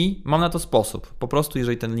 I mam na to sposób. Po prostu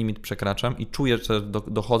jeżeli ten limit przekraczam i czuję, że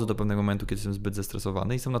dochodzę do pewnego momentu, kiedy jestem zbyt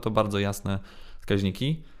zestresowany i są na to bardzo jasne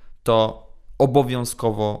wskaźniki, to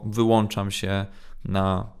obowiązkowo wyłączam się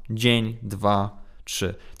na dzień, 2,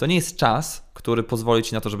 3. To nie jest czas, który pozwoli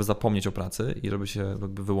Ci na to, żeby zapomnieć o pracy i żeby się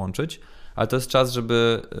jakby wyłączyć, ale to jest czas,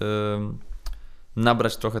 żeby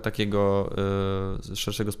nabrać trochę takiego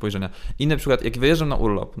szerszego spojrzenia. I na przykład jak wyjeżdżam na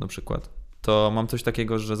urlop na przykład, to mam coś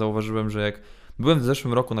takiego, że zauważyłem, że jak byłem w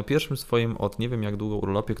zeszłym roku na pierwszym swoim od nie wiem jak długo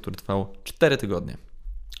urlopie, który trwał 4 tygodnie.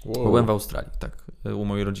 Wow. Byłem w Australii, tak, u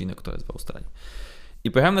mojej rodziny, która jest w Australii.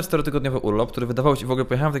 I pojechałem na 4-tygodniowy urlop, który wydawało się, w ogóle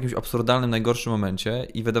pojechałem w jakimś absurdalnym, najgorszym momencie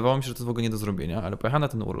i wydawało mi się, że to jest w ogóle nie do zrobienia, ale pojechałem na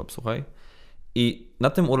ten urlop, słuchaj. I na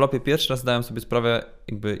tym urlopie pierwszy raz zdałem sobie sprawę,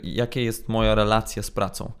 jakby jakie jest moja relacja z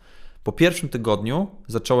pracą. Po pierwszym tygodniu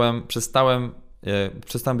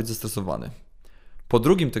przestałem być zestresowany. Po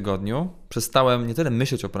drugim tygodniu przestałem nie tyle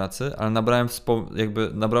myśleć o pracy, ale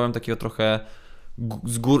nabrałem takiego trochę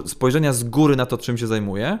spojrzenia z góry na to, czym się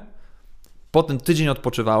zajmuję. Potem tydzień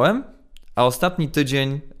odpoczywałem, a ostatni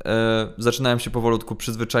tydzień zaczynałem się powolutku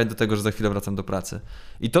przyzwyczaić do tego, że za chwilę wracam do pracy.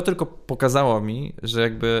 I to tylko pokazało mi, że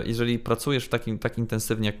jakby jeżeli pracujesz tak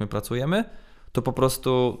intensywnie, jak my pracujemy, to po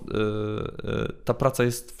prostu ta praca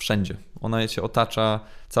jest wszędzie. Ona się otacza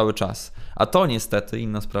cały czas. A to niestety,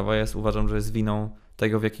 inna sprawa uważam, że jest winą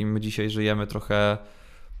tego, w jakim my dzisiaj żyjemy, trochę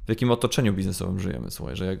w jakim otoczeniu biznesowym żyjemy.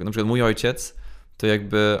 Słuchaj, że jak na przykład mój ojciec, to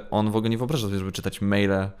jakby on w ogóle nie wyobraża sobie, żeby czytać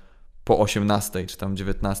maile po 18 czy tam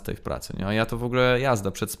 19 w pracy. Nie? A ja to w ogóle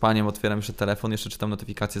jazda. Przed spaniem otwieram jeszcze telefon, jeszcze czytam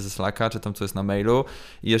notyfikacje ze Slacka, czytam co jest na mailu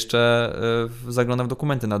i jeszcze zaglądam w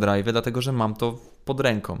dokumenty na Drive, dlatego że mam to pod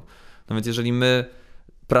ręką. No więc jeżeli my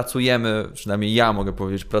pracujemy, przynajmniej ja mogę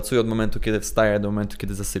powiedzieć, pracuję od momentu, kiedy wstaję do momentu,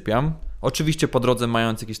 kiedy zasypiam, oczywiście po drodze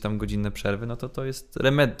mając jakieś tam godzinne przerwy, no to jest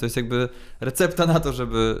to jest jakby recepta na to,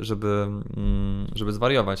 żeby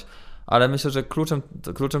zwariować. Ale myślę, że kluczem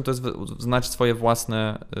to jest znać swoje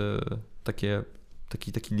własne taki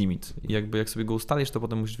limit. I jakby jak sobie go ustalisz, to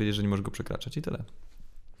potem musisz wiedzieć, że nie możesz go przekraczać i tyle.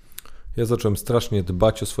 Ja zacząłem strasznie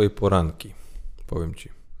dbać o swoje poranki, powiem Ci.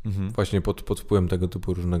 Właśnie pod wpływem tego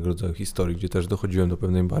typu różnego rodzaju historii, gdzie też dochodziłem do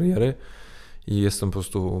pewnej bariery i jestem po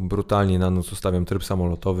prostu brutalnie na noc ustawiam tryb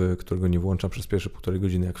samolotowy, którego nie włączam przez pierwsze 1,5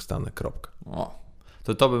 godziny, jak wstanę, kropka. O,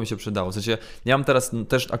 to by mi się przydało. W sensie, ja mam teraz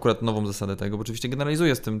też akurat nową zasadę tego, bo oczywiście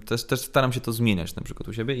generalizuję z tym, też staram się to zmieniać na przykład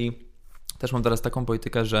u siebie i też mam teraz taką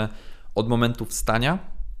politykę, że od momentu wstania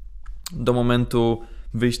do momentu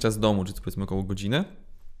wyjścia z domu, czy powiedzmy około godziny,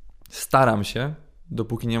 staram się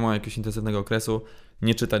dopóki nie ma jakiegoś intensywnego okresu,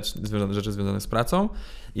 nie czytać rzeczy związane z pracą.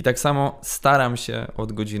 I tak samo staram się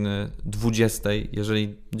od godziny 20,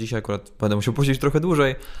 jeżeli dzisiaj akurat będę musiał posiedzieć trochę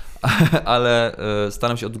dłużej, ale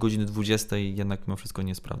staram się od godziny 20 jednak mimo wszystko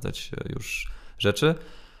nie sprawdzać już rzeczy.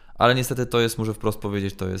 Ale niestety to jest, muszę wprost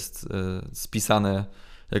powiedzieć, to jest spisane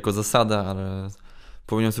jako zasada, ale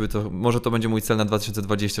powinienem sobie to, może to będzie mój cel na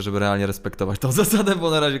 2020, żeby realnie respektować tą zasadę,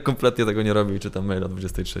 bo na razie kompletnie tego nie robię i czytam maila o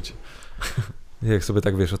 23. Jak sobie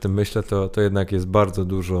tak wiesz o tym myślę, to jednak jest bardzo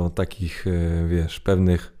dużo takich, wiesz,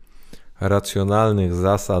 pewnych racjonalnych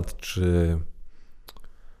zasad, czy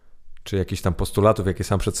jakichś tam postulatów, jakie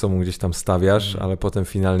sam przed sobą gdzieś tam stawiasz, ale potem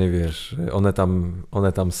finalnie wiesz,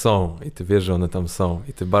 one tam są i ty wiesz, że one tam są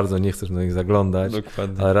i ty bardzo nie chcesz na nich zaglądać,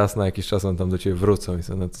 Dokładnie. ale raz na jakiś czas one tam do ciebie wrócą i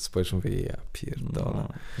sobie na to spojrzysz i mówię, ja pierdolę. No,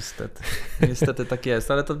 niestety tak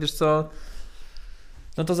jest, ale to wiesz co,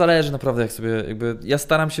 no to zależy naprawdę, jak sobie, jakby ja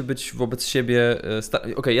staram się być wobec siebie,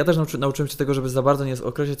 okej, ja też nauczyłem się tego, żeby za bardzo nie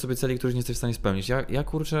określać sobie celi, których nie jesteś w stanie spełnić. Ja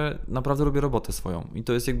kurczę, naprawdę lubię robotę swoją i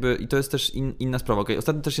to jest jakby, i to jest też inna sprawa. Okej,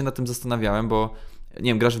 ostatnio też się nad tym zastanawiałem, bo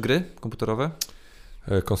nie wiem, grasz w gry komputerowe?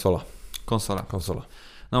 Konsola.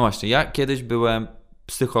 No właśnie, ja kiedyś byłem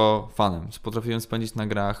psychofanem, potrafiłem spędzić na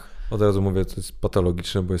grach. Od razu mówię, to jest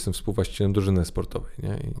patologiczne, bo jestem współwłaścicielem drużyny sportowej.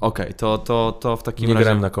 Okej, to w takim nie razie...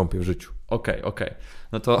 grałem na kompie w życiu. Okej.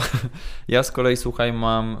 No to ja z kolei, słuchaj,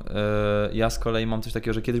 mam coś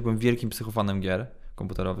takiego, że kiedyś byłem wielkim psychofanem gier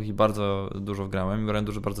komputerowych i bardzo dużo grałem. Grałem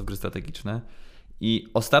bardzo w gry strategiczne. I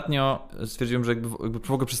ostatnio stwierdziłem, że jakby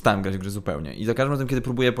w ogóle przestałem grać w gry zupełnie. I za każdym razem, kiedy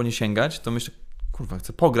próbuję po nie sięgać, to myślę, kurwa,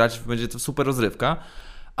 chcę pograć, będzie to super rozrywka,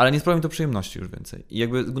 ale nie sprawia mi to przyjemności już więcej. I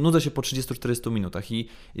jakby nudzę się po 30-40 minutach i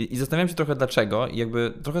zastanawiam się trochę dlaczego i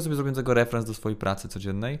jakby trochę sobie zrobię tego referenc do swojej pracy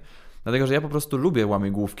codziennej, dlatego, że ja po prostu lubię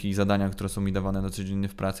łamigłówki i zadania, które są mi dawane na codziennie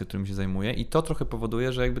w pracy, którym się zajmuję i to trochę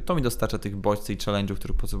powoduje, że jakby to mi dostarcza tych bodźców i challenge'ów,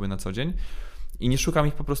 których potrzebuję na co dzień i nie szukam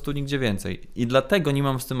ich po prostu nigdzie więcej. I dlatego nie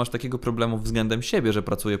mam z tym aż takiego problemu względem siebie, że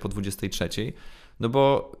pracuję po 23, no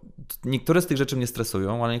bo niektóre z tych rzeczy mnie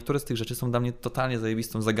stresują, ale niektóre z tych rzeczy są dla mnie totalnie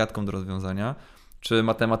zajebistą zagadką do rozwiązania, czy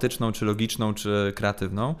matematyczną, czy logiczną, czy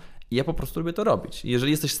kreatywną. I ja po prostu lubię to robić. I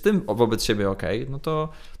jeżeli jesteś z tym wobec siebie okej, no to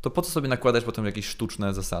po co sobie nakładać potem jakieś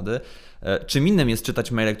sztuczne zasady? Czym innym jest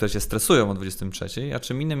czytać maile, które cię stresują o 23, a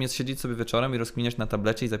czym innym jest siedzieć sobie wieczorem i rozkminiać na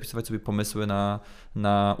tablecie i zapisywać sobie pomysły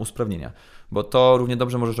na usprawnienia. Bo to równie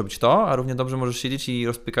dobrze możesz robić to, a równie dobrze możesz siedzieć i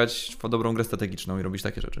rozpykać w dobrą grę strategiczną i robić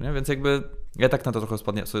takie rzeczy, nie? Więc jakby ja tak na to trochę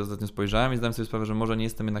sobie ostatnio spojrzałem i zdałem sobie sprawę, że może nie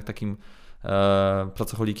jestem jednak takim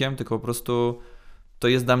pracocholikiem, tylko po prostu to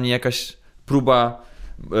jest dla mnie jakaś próba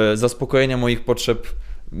zaspokojenia moich potrzeb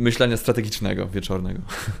myślenia strategicznego, wieczornego.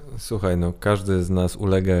 Słuchaj, no każdy z nas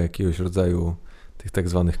ulega jakiegoś rodzaju tych tak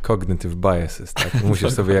zwanych cognitive biases, tak?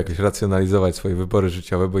 Musisz sobie jakoś racjonalizować swoje wybory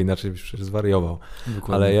życiowe, bo inaczej byś przecież zwariował.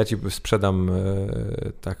 Dokładnie. Ale ja ci sprzedam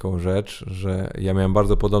taką rzecz, że ja miałem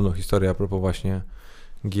bardzo podobną historię a propos właśnie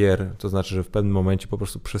gier, to znaczy, że w pewnym momencie po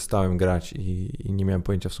prostu przestałem grać i nie miałem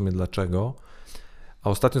pojęcia w sumie dlaczego, a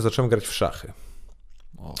ostatnio zacząłem grać w szachy.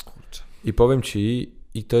 O kurczę. I powiem ci,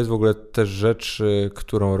 i to jest w ogóle też rzecz,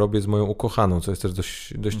 którą robię z moją ukochaną, co jest też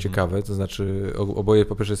dość ciekawe, to znaczy oboje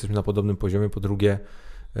po pierwsze jesteśmy na podobnym poziomie, po drugie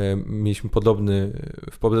mieliśmy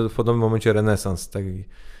w podobnym momencie renesans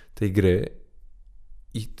tej gry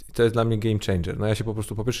i to jest dla mnie game changer. No ja się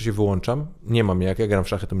po pierwsze się wyłączam, nie mam jak ja gram w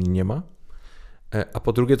szachy, to mnie nie ma, a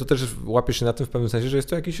po drugie to też łapiesz się na tym w pewnym sensie, że jest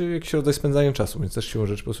to jakiś rodzaj spędzania czasu, więc też siłą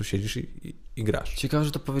rzeczy po prostu siedzisz i grasz. Ciekawe,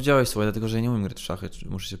 że to powiedziałeś, słuchaj, dlatego że ja nie umiem grać w szachy,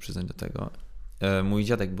 muszę się przyznać do tego. Mój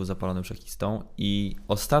dziadek był zapalonym szachistą i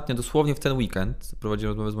ostatnio, dosłownie w ten weekend, prowadziłem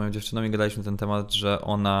rozmowę z moją dziewczyną i gadaliśmy na ten temat, że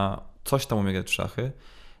ona coś tam umie grać w szachy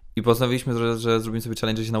i postanowiliśmy, że zrobimy sobie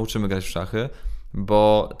challenge, że się nauczymy grać w szachy,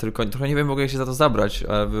 bo tylko trochę nie wiem w ogóle jak się za to zabrać,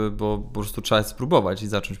 bo po prostu trzeba spróbować i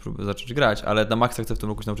zacząć grać, ale na maksa chcę w tym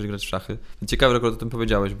roku się nauczyć grać w szachy. Ciekawe, że akurat o tym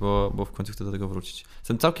powiedziałeś, bo w końcu chcę do tego wrócić.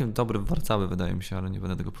 Jestem całkiem dobry w warcaby, wydaje mi się, ale nie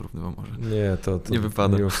będę tego porównywał może. Nie, to nie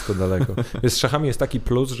wypada. Nie wszystko daleko. Z szachami jest taki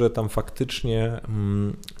plus, że tam faktycznie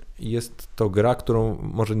jest to gra, którą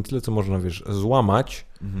może nie tyle, co można, złamać,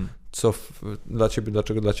 co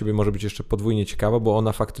dlaczego dla ciebie może być jeszcze podwójnie ciekawa, bo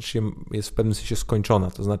ona faktycznie jest w pewnym sensie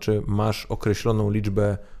skończona, to znaczy masz określoną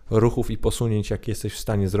liczbę ruchów i posunięć, jakie jesteś w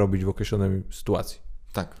stanie zrobić w określonej sytuacji.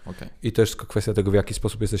 Tak, okej. I to jest kwestia tego, w jaki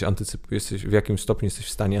sposób w jakim stopniu jesteś w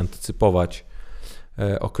stanie antycypować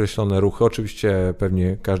określone ruchy. Oczywiście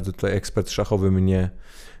pewnie każdy tutaj ekspert szachowy mnie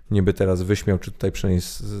by teraz wyśmiał, czy tutaj przynajmniej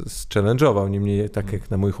challenge'ował. Niemniej tak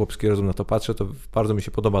jak na mój chłopski rozum na to patrzę, to bardzo mi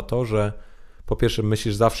się podoba to, że po pierwsze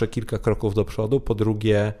myślisz zawsze kilka kroków do przodu, po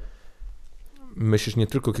drugie myślisz nie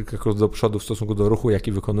tylko kilka kroków do przodu w stosunku do ruchu,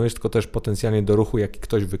 jaki wykonujesz, tylko też potencjalnie do ruchu, jaki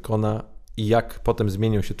ktoś wykona i jak potem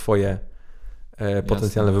zmienią się twoje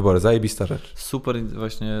potencjalne wybory. Zajebista rzecz. Super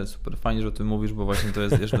fajnie, że o tym mówisz, bo właśnie to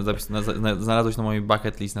jest jeszcze znalazłeś na mojej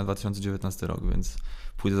bucket list na 2019 rok, więc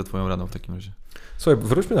pójdę za twoją radą w takim razie. Słuchaj,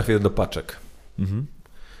 wróćmy na chwilę do paczek.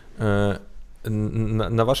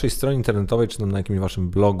 Na waszej stronie internetowej, czy tam na jakimś waszym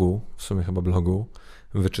blogu, w sumie chyba blogu,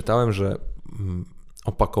 wyczytałem, że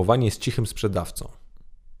opakowanie jest cichym sprzedawcą.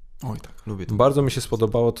 Oj tak, lubię to. Bardzo mi się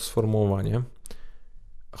spodobało to sformułowanie,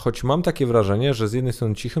 choć mam takie wrażenie, że z jednej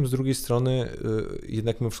strony cichym, z drugiej strony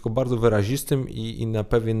jednak mimo wszystko bardzo wyrazistym i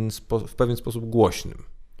w pewien sposób głośnym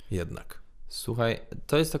jednak. Słuchaj,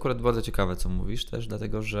 to jest akurat bardzo ciekawe, co mówisz też,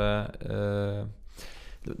 dlatego że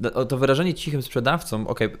to wyrażenie cichym sprzedawcą,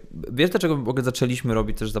 wiesz dlaczego w ogóle zaczęliśmy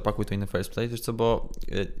robić też Zapakuj to in the first place, wiesz co, bo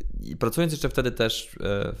pracując jeszcze wtedy też,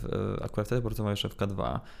 akurat wtedy pracowałem jeszcze w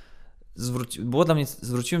K2,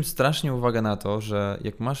 zwróciłem strasznie uwagę na to, że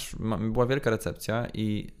jak była wielka recepcja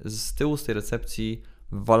i z tyłu z tej recepcji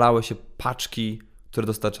walały się paczki, które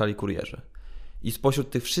dostarczali kurierzy. I spośród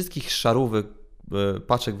tych wszystkich szarówek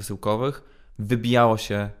paczek wysyłkowych wybijało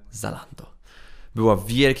się Zalando. Było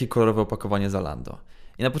wielkie kolorowe opakowanie Zalando.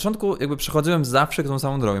 I na początku jakby przechodziłem zawsze tą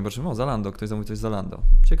samą drogą. Patrzyłem, Zalando, ktoś zamówił coś z Zalando.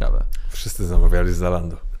 Ciekawe. Wszyscy zamawiali z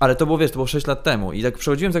Zalando. Ale to było, to było 6 lat temu. I tak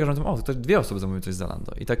przechodziłem za każdym razem, to 2 osoby zamówiły coś z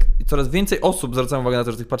Zalando. I tak coraz więcej osób zwracało uwagę na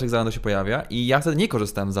to, że tych paczek Zalando się pojawia. I ja wtedy nie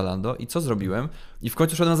korzystałem z Zalando. I co zrobiłem? I w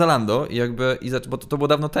końcu szedłem na Zalando, bo to było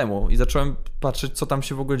dawno temu. I zacząłem patrzeć, co tam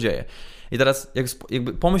się w ogóle dzieje. I teraz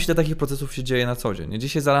jakby pomyśl, ile takich procesów się dzieje na co dzień.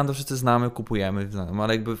 Dzisiaj Zalando wszyscy znamy, kupujemy,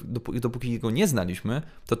 ale jakby dopóki go nie znaliśmy,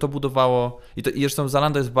 to budowało... I zresztą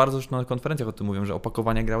Zalando jest bardzo, już na konferencjach o tym mówią, że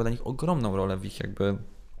opakowania grały dla nich ogromną rolę w ich jakby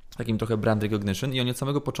takim trochę brand recognition i oni od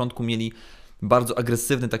samego początku mieli bardzo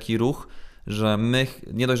agresywny taki ruch, że my,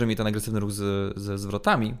 nie dość, że mieli ten agresywny ruch ze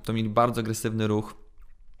zwrotami, to mieli bardzo agresywny ruch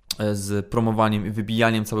z promowaniem i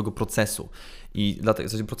wybijaniem całego procesu i dlatego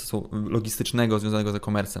w sensie procesu logistycznego związanego z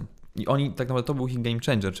e-commerce'em. I oni tak naprawdę to był ich game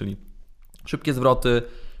changer, czyli szybkie zwroty,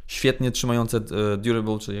 świetnie trzymające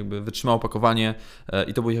durable, czyli jakby wytrzymałe opakowanie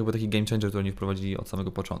i to był jakby taki game changer, który oni wprowadzili od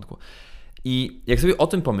samego początku. I jak sobie o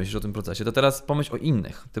tym pomyślisz, o tym procesie, to teraz pomyśl o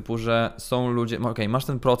innych, typu, że są ludzie, masz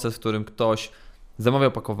ten proces, w którym ktoś zamawia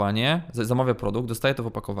opakowanie, zamawia produkt, dostaje to w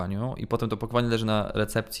opakowaniu i potem to opakowanie leży na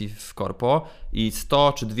recepcji w korpo i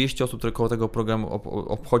 100 czy 200 osób, które koło tego programu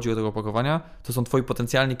obchodziły tego opakowania, to są twoi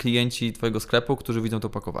potencjalni klienci twojego sklepu, którzy widzą to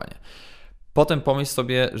opakowanie. Potem pomyśl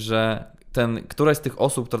sobie, że któraś z tych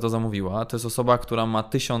osób, która to zamówiła, to jest osoba, która ma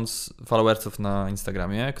 1000 followersów na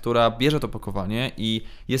Instagramie, która bierze to opakowanie i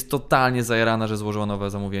jest totalnie zajarana, że złożyła nowe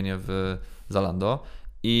zamówienie w Zalando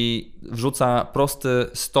i wrzuca prosty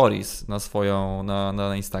stories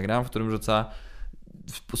na Instagram, w którym wrzuca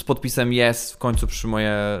z podpisem yes, w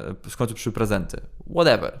końcu przy prezenty.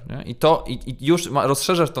 Whatever. Nie? I już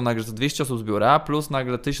rozszerzasz to nagle, że to 200 osób z biura, plus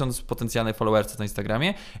nagle 1000 potencjalnych followersów na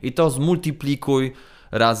Instagramie i to zmultiplikuj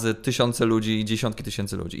razy tysiące ludzi i dziesiątki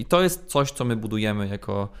tysięcy ludzi. I to jest coś, co my budujemy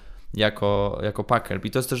jako Packhelp.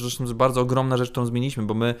 I to jest też zresztą bardzo ogromna rzecz, którą zmieniliśmy,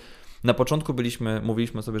 bo my na początku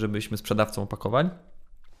mówiliśmy sobie, że byliśmy sprzedawcą opakowań.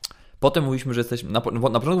 Potem mówiliśmy, że jesteśmy. Na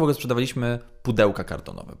początku w ogóle sprzedawaliśmy pudełka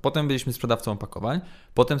kartonowe. Potem byliśmy sprzedawcą opakowań.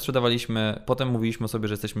 Potem mówiliśmy sobie,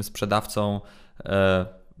 że jesteśmy sprzedawcą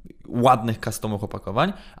ładnych customowych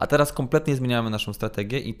opakowań, a teraz kompletnie zmieniamy naszą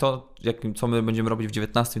strategię i to, co my będziemy robić w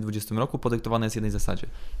 2019 i 2020 roku, podyktowane jest jednej zasadzie.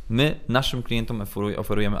 My naszym klientom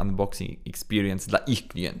oferujemy unboxing experience dla ich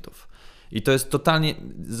klientów. I to jest totalnie,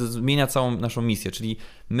 zmienia całą naszą misję, czyli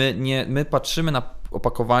my patrzymy na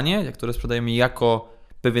opakowanie, które sprzedajemy jako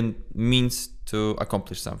pewien means to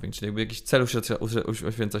accomplish something, czyli jakby jakiś cel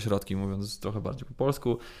uświęca środki, mówiąc trochę bardziej po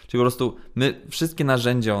polsku, czyli po prostu my wszystkie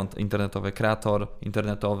narzędzia internetowe, kreator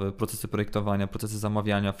internetowy, procesy projektowania, procesy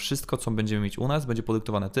zamawiania, wszystko co będziemy mieć u nas będzie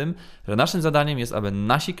podyktowane tym, że naszym zadaniem jest, aby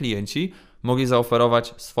nasi klienci mogli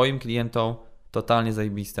zaoferować swoim klientom totalnie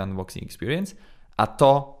zajebisty unboxing experience, a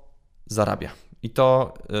to zarabia. I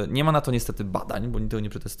to nie ma na to niestety badań, bo nikt tego nie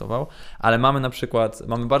przetestował, ale mamy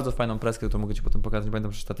bardzo fajną preskę, którą mogę Ci potem pokazać, nie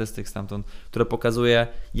pamiętam statystyk stamtąd, która pokazuje,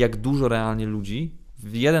 jak dużo realnie ludzi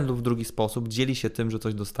w jeden lub w drugi sposób dzieli się tym, że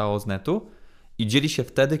coś dostało z netu i dzieli się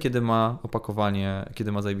wtedy, kiedy ma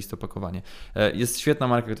zajebiste opakowanie. Jest świetna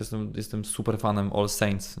marka, jestem super fanem All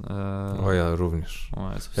Saints. O, ja również.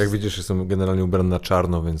 Jak widzisz, jestem generalnie ubrany na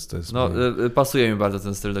czarno, więc to jest... Pasuje mi bardzo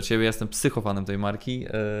ten styl do Ciebie, jestem psychofanem tej marki.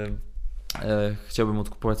 Chciałbym móc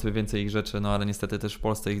kupować sobie więcej ich rzeczy, ale niestety też w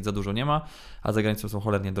Polsce ich za dużo nie ma, a za granicą są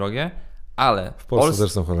cholernie drogie, ale... W Polsce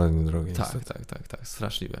też są cholernie drogie. Tak,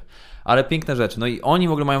 straszliwe. Ale piękne rzeczy. No i oni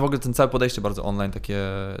mają ten całe podejście bardzo online, takie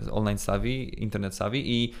online savvy, internet savvy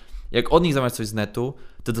i jak od nich zamawiasz coś z netu,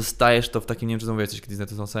 to dostajesz to w takim, nie wiem czy zamówiłeś coś kiedyś z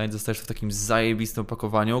netu, dostajesz to w takim zajebistym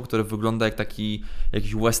opakowaniu, które wygląda jak taki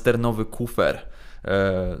jakiś westernowy kufer.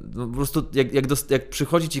 No po prostu jak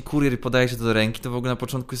przychodzi ci kurier i podaje się to do ręki, to w ogóle na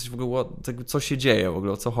początku jesteś w ogóle, co się dzieje w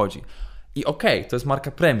ogóle, o co chodzi. I okej, to jest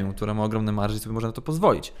marka premium, która ma ogromne marże i sobie może na to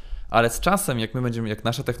pozwolić. Ale z czasem, jak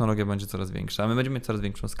nasza technologia będzie coraz większa, my będziemy mieć coraz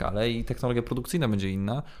większą skalę i technologia produkcyjna będzie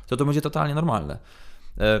inna, to będzie totalnie normalne.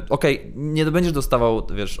 Nie będziesz dostawał,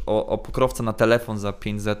 wiesz, o pokrowca na telefon za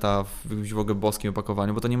 5 zeta w jakimś w ogóle boskim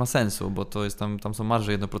opakowaniu, bo to nie ma sensu, bo to jest tam są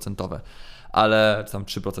marże 1%, ale tam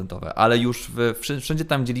 3%, ale już wszędzie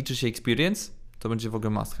tam, gdzie liczy się experience, to będzie w ogóle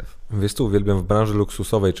must have. Wiesz co, uwielbiam w branży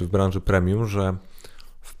luksusowej czy w branży premium, że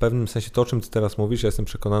w pewnym sensie to, o czym ty teraz mówisz, ja jestem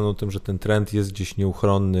przekonany o tym, że ten trend jest gdzieś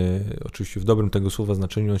nieuchronny, oczywiście w dobrym tego słowa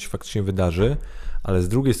znaczeniu on się faktycznie wydarzy, ale z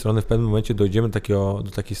drugiej strony w pewnym momencie dojdziemy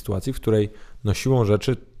do takiej sytuacji, w której siłą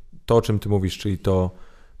rzeczy to, o czym ty mówisz, czyli to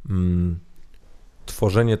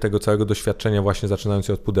tworzenie tego całego doświadczenia właśnie zaczynając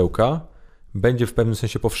od pudełka, będzie w pewnym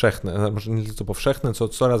sensie powszechne, może nie tylko powszechne, co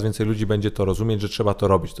coraz więcej ludzi będzie to rozumieć, że trzeba to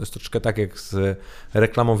robić. To jest troszeczkę tak jak z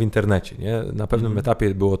reklamą w internecie. Nie? Na pewnym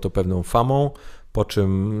etapie było to pewną famą, po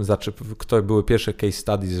czym były pierwsze case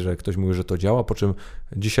studies, że ktoś mówi, że to działa, po czym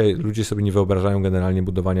dzisiaj ludzie sobie nie wyobrażają generalnie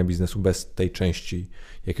budowania biznesu bez tej części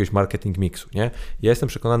jakiegoś marketing mixu. Nie? Ja jestem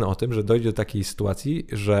przekonany o tym, że dojdzie do takiej sytuacji,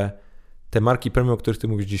 że te marki premium, o których ty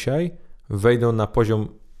mówisz dzisiaj, wejdą na poziom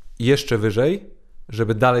jeszcze wyżej,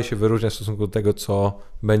 żeby dalej się wyróżniać w stosunku do tego, co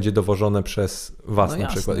będzie dowożone przez was na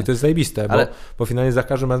przykład. I to jest zajebiste, bo finalnie za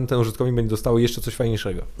każdym razem ten użytkownik będzie dostał jeszcze coś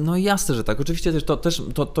fajniejszego. No jasne, że tak. Oczywiście też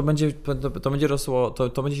to będzie rosło,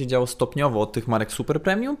 to będzie się działo stopniowo od tych marek super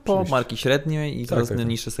premium po marki średnie i coraz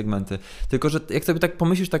niższe segmenty. Tylko, że jak sobie tak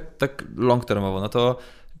pomyślisz tak long termowo, no to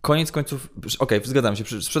koniec końców, zgadzam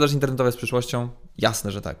się, sprzedaż internetowa jest przyszłością?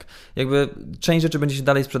 Jasne, że tak. Jakby część rzeczy będzie się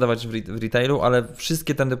dalej sprzedawać w retailu, ale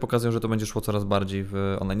wszystkie trendy pokazują, że to będzie szło coraz bardziej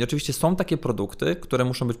w online. I oczywiście są takie produkty, które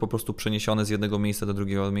muszą być po prostu przeniesione z jednego miejsca do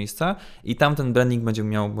drugiego miejsca i tam ten branding będzie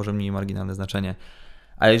miał może mniej marginalne znaczenie.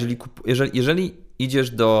 A jeżeli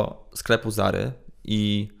idziesz do sklepu Zary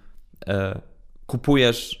i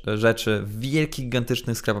kupujesz rzeczy w wielkich,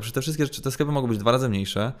 gigantycznych sklepach, przecież te wszystkie rzeczy, te sklepy mogą być 2 razy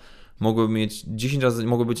mniejsze, mogły mieć 10 razy,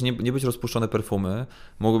 nie być rozpuszczone perfumy,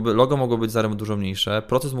 logo mogło być Zary dużo mniejsze,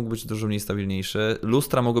 proces mógł być dużo mniej stabilniejszy,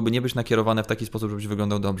 lustra mogłyby nie być nakierowane w taki sposób, żebyś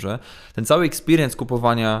wyglądał dobrze. Ten cały experience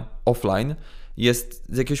kupowania offline jest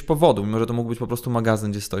z jakiegoś powodu, mimo że to mógł być po prostu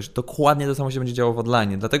magazyn, gdzie stoisz. Dokładnie to samo się będzie działo w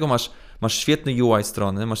online. Dlatego masz świetny UI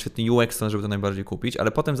strony, masz świetny UX strony, żeby to najbardziej kupić,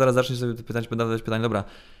 ale potem zaraz zaczniesz sobie zadać pytanie, dobra,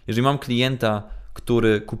 jeżeli mam klienta,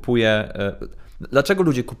 który kupuje... Dlaczego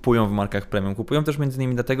ludzie kupują w markach premium? Kupują też między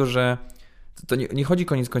innymi dlatego, że to nie chodzi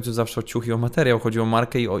koniec końców zawsze o ciuch i o materiał, chodzi o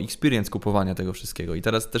markę i o experience kupowania tego wszystkiego. I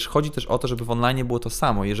teraz też chodzi o to, żeby w online było to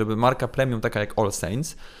samo i żeby marka premium, taka jak All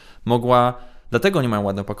Saints, mogła... Dlatego oni mają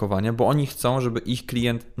ładne opakowanie, bo oni chcą, żeby ich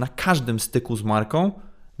klient na każdym styku z marką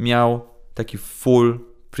miał taki full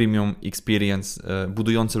premium experience,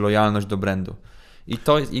 budujący lojalność do brandu.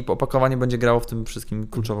 I opakowanie będzie grało w tym wszystkim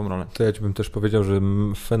kluczową rolę. To ja ci bym też powiedział, że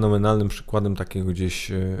fenomenalnym przykładem takiego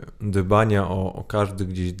gdzieś dbania o każdy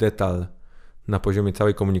gdzieś detal na poziomie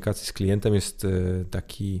całej komunikacji z klientem jest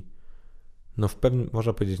taki, w pewnym,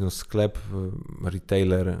 można powiedzieć, sklep,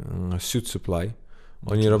 retailer, Suit Supply.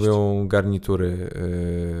 Oni robią garnitury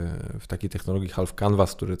w takiej technologii half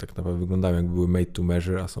canvas, które tak naprawdę wyglądają jakby były made to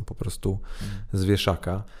measure, a są po prostu z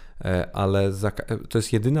wieszaka. Ale to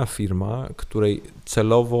jest jedyna firma, której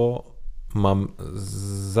celowo mam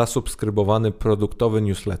zasubskrybowany produktowy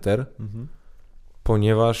newsletter,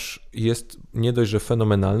 ponieważ jest nie dość, że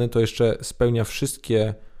fenomenalny, to jeszcze spełnia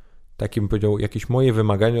wszystkie, takim powiedział, jakieś moje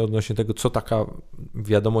wymagania odnośnie tego, co taka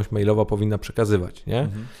wiadomość mailowa powinna przekazywać, nie?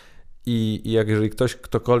 I jeżeli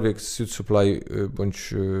ktokolwiek z Suit Supply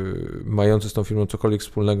bądź mający z tą firmą cokolwiek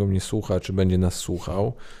wspólnego mnie słucha, czy będzie nas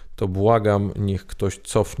słuchał, to błagam, niech ktoś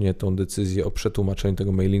cofnie tą decyzję o przetłumaczeniu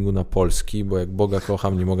tego mailingu na polski, bo jak Boga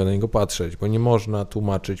kocham, nie mogę na niego patrzeć, bo nie można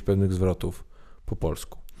tłumaczyć pewnych zwrotów po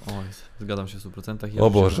polsku. Oj, zgadzam się w 100%. Ja o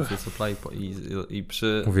Boże. Suit Supply i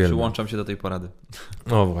przyłączam się do tej porady.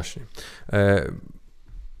 O właśnie.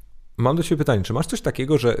 Mam do Ciebie pytanie, czy masz coś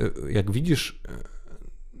takiego, że jak widzisz...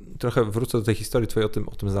 Trochę wrócę do tej historii twojej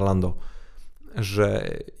o tym Zalando,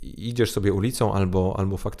 że idziesz sobie ulicą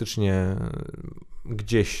albo faktycznie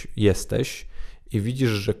gdzieś jesteś i widzisz,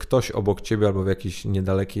 że ktoś obok ciebie albo w jakimś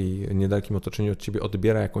niedalekim otoczeniu od ciebie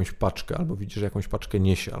odbiera jakąś paczkę, albo widzisz, że jakąś paczkę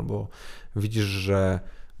niesie, albo widzisz, że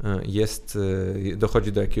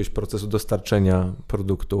dochodzi do jakiegoś procesu dostarczenia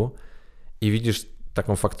produktu i widzisz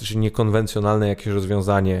taką faktycznie niekonwencjonalne jakieś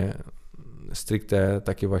rozwiązanie stricte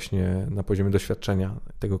takie właśnie na poziomie doświadczenia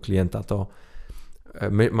tego klienta, to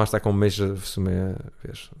masz taką myśl, że w sumie,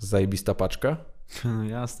 wiesz, zajebista paczka? No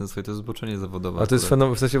jasne, słuchaj, to jest zboczenie zawodowe. A to jest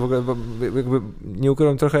fenomen, w sensie w ogóle, jakby nie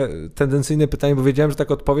ukrywam, trochę tendencyjne pytanie, bo wiedziałem, że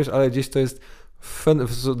tak odpowiesz, ale gdzieś to jest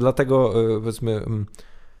dlatego, powiedzmy,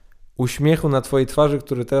 uśmiechu na twojej twarzy,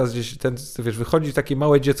 który teraz gdzieś, wiesz, wychodzi takie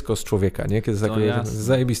małe dziecko z człowieka, nie? Kiedy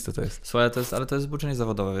zajebiste to jest. Słuchaj, ale to jest zboczenie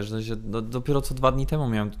zawodowe, wiesz, dopiero co 2 dni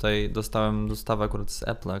temu dostałem dostawę akurat z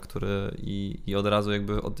Apple'a, który i od razu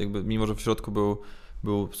jakby, mimo że w środku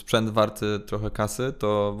był sprzęt warty trochę kasy,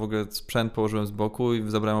 to w ogóle sprzęt położyłem z boku i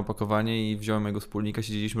zabrałem opakowanie i wziąłem mojego wspólnika,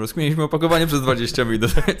 siedzieliśmy, rozkminiliśmy opakowanie przez 20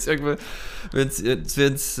 minut,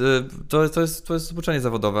 więc to jest zboczenie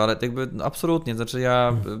zawodowe, ale jakby absolutnie, znaczy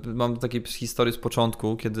ja mam takie historie z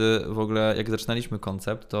początku, kiedy w ogóle jak zaczynaliśmy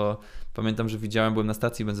koncept, to pamiętam, że byłem na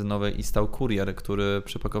stacji benzynowej i stał kurier, który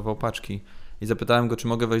przepakował paczki. I zapytałem go, czy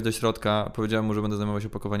mogę wejść do środka, powiedziałem mu, że będę zajmował się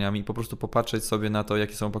opakowaniami i po prostu popatrzeć sobie na to,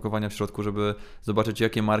 jakie są opakowania w środku, żeby zobaczyć,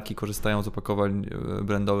 jakie marki korzystają z opakowań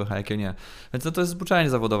brandowych, a jakie nie. Więc to jest zboczenie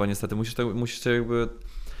zawodowe niestety, musisz się jakby,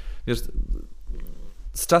 wiesz,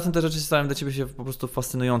 z czasem te rzeczy stają dla ciebie się po prostu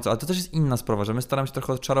fascynujące, ale to też jest inna sprawa, że my staramy się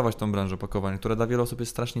trochę odczarować tą branżę opakowań, która dla wielu osób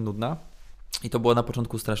jest strasznie nudna. I to było na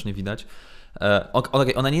początku strasznie widać.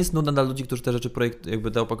 Ona nie jest nudna dla ludzi, którzy te rzeczy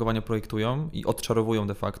jakby te opakowania projektują i odczarowują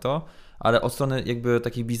de facto, ale od strony jakby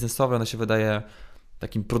takiej biznesowej ona się wydaje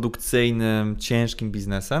takim produkcyjnym, ciężkim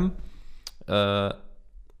biznesem.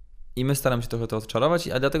 I my staramy się trochę to odczarować,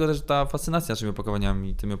 a dlatego też ta fascynacja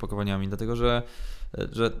tymi opakowaniami, dlatego że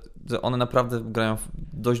one naprawdę grają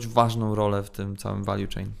dość ważną rolę w tym całym value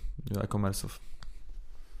chain e-commerce'ów.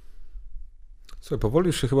 Słuchaj, powoli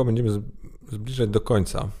już się chyba będziemy zbliżać do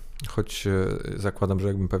końca, choć zakładam, że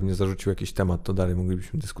jakbym pewnie zarzucił jakiś temat, to dalej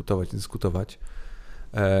moglibyśmy dyskutować.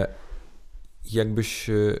 Jakbyś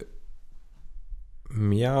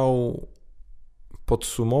miał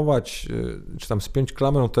podsumować, czy tam spiąć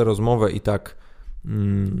klamrą tę rozmowę i tak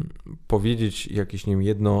powiedzieć jakieś, nie wiem,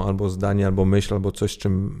 jedno albo zdanie, albo myśl, albo coś,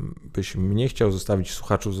 czym byś mnie chciał zostawić,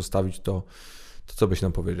 słuchaczów zostawić, to co byś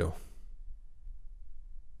nam powiedział?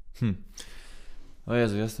 O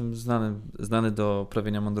Jezu, ja jestem znany do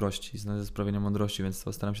prawienia mądrości, więc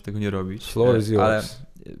staram się tego nie robić. Floor is yours. Ale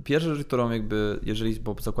pierwsza rzecz, którą jakby,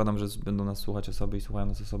 bo zakładam, że będą nas słuchać osoby i słuchają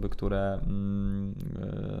nas osoby, które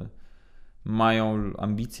mają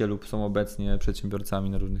ambicje lub są obecnie przedsiębiorcami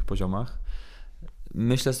na różnych poziomach.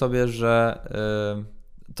 Myślę sobie, że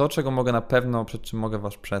to, czego mogę na pewno, przed czym mogę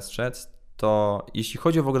was przestrzec, to jeśli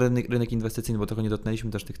chodzi o w ogóle rynek inwestycyjny, bo trochę nie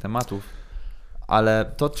dotknęliśmy też tych tematów,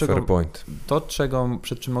 ale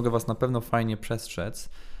przed czym mogę was na pewno fajnie przestrzec,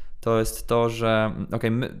 to jest to, że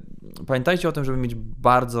pamiętajcie o tym, żeby mieć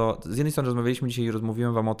z jednej strony rozmawialiśmy dzisiaj i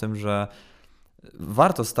rozmówiłem wam o tym, że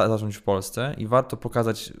warto zacząć w Polsce i warto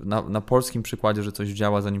pokazać na polskim przykładzie, że coś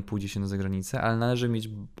działa, zanim pójdzie się na zagranicę, ale należy mieć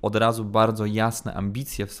od razu bardzo jasne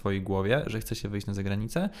ambicje w swojej głowie, że chce się wyjść na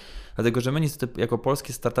zagranicę, dlatego że my niestety jako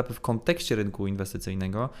polskie startupy w kontekście rynku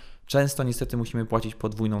inwestycyjnego często niestety musimy płacić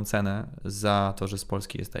podwójną cenę za to, że z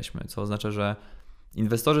Polski jesteśmy, co oznacza, że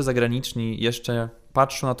inwestorzy zagraniczni jeszcze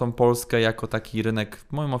patrzą na tą Polskę jako taki rynek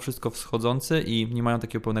mimo wszystko wschodzący i nie mają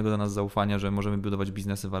takiego pełnego do nas zaufania, że możemy budować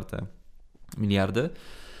biznesy warte miliardy.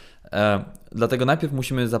 Dlatego najpierw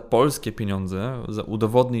musimy za polskie pieniądze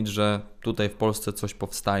udowodnić, że tutaj w Polsce coś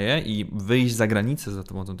powstaje i wyjść za granicę za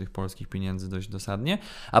pomocą tych polskich pieniędzy dość dosadnie,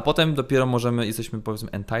 a potem dopiero jesteśmy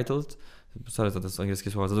powiedzmy entitled, sorry, to jest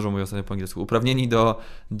angielskie słowo, za dużo mówię ostatnio po angielsku, uprawnieni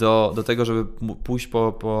do tego, żeby pójść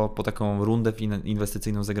po taką rundę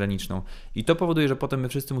inwestycyjną zagraniczną. I to powoduje, że potem my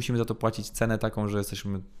wszyscy musimy za to płacić cenę taką, że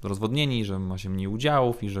jesteśmy rozwodnieni, że ma się mniej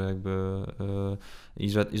udziałów i że jakby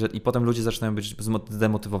i potem ludzie zaczynają być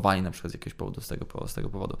zdemotywowani na przykład z jakiegoś powodu, z tego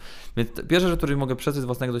powodu. Więc pierwsza rzecz, którą mogę przestrzec z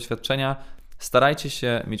własnego doświadczenia, starajcie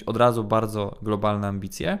się mieć od razu bardzo globalne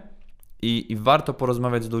ambicje i warto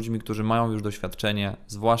porozmawiać z ludźmi, którzy mają już doświadczenie,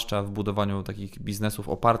 zwłaszcza w budowaniu takich biznesów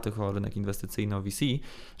opartych o rynek inwestycyjny, o VC,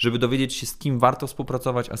 żeby dowiedzieć się, z kim warto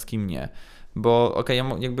współpracować, a z kim nie. Bo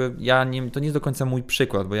to nie jest do końca mój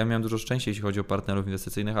przykład, bo ja miałem dużo szczęścia, jeśli chodzi o partnerów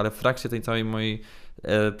inwestycyjnych, ale w trakcie tej całej mojej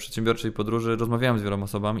przedsiębiorczej podróży rozmawiałem z wieloma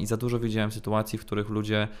osobami i za dużo widziałem sytuacji, w których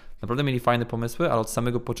ludzie naprawdę mieli fajne pomysły, ale od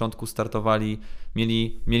samego początku startowali,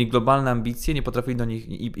 mieli globalne ambicje, nie potrafili do nich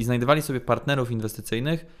i znajdowali sobie partnerów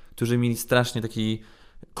inwestycyjnych, którzy mieli strasznie taki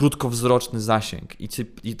krótkowzroczny zasięg.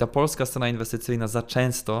 I ta polska scena inwestycyjna za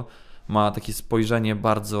często ma takie spojrzenie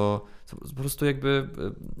bardzo, po prostu jakby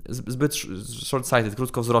zbyt short-sighted,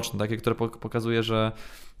 krótkowzroczne, takie, które pokazuje, że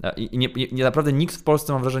naprawdę nikt w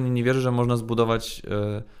Polsce, mam wrażenie, nie wierzy, że można zbudować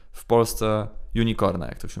w Polsce unicorna,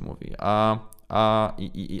 jak to się mówi. A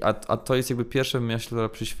a to jest jakby pierwsza myśl, która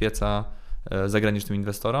przyświeca zagranicznym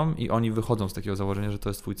inwestorom i oni wychodzą z takiego założenia, że to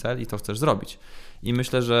jest twój cel i to chcesz zrobić. I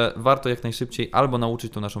myślę, że warto jak najszybciej albo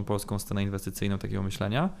nauczyć tą naszą polską scenę inwestycyjną takiego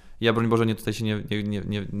myślenia. Ja broń Boże tutaj się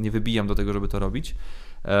nie wybijam do tego, żeby to robić.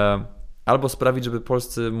 Albo sprawić, żeby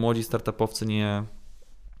polscy młodzi startupowcy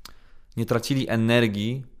nie tracili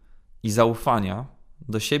energii i zaufania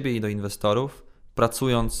do siebie i do inwestorów,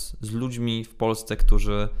 pracując z ludźmi w Polsce,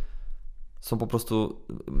 którzy są po prostu,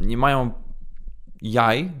 nie mają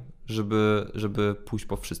jaj, żeby pójść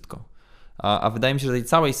po wszystko. A wydaje mi się, że tej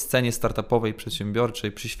całej scenie startupowej,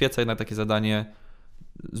 przedsiębiorczej przyświeca jednak takie zadanie: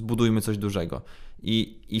 zbudujmy coś dużego.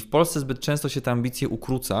 I w Polsce zbyt często się te ambicje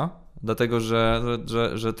ukróca, dlatego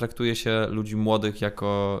że traktuje się ludzi młodych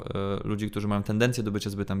jako ludzi, którzy mają tendencję do bycia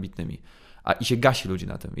zbyt ambitnymi. I się gasi ludzi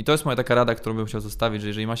na tym. I to jest moja taka rada, którą bym chciał zostawić, że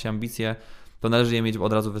jeżeli ma się ambicje, to należy je mieć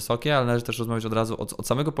od razu wysokie, ale należy też rozmawiać od razu, od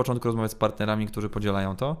samego początku rozmawiać z partnerami, którzy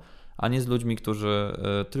podzielają to, a nie z ludźmi, którzy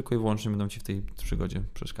tylko i wyłącznie będą Ci w tej przygodzie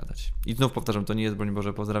przeszkadzać. I znów powtarzam, to nie jest, broń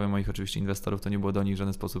Boże, pozdrawiam moich oczywiście inwestorów, to nie było do nich w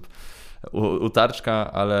żaden sposób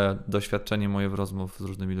utarczka, ale doświadczenie moje w rozmów z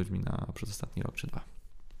różnymi ludźmi przez ostatni rok czy 2.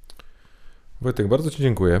 Wojtek, bardzo Ci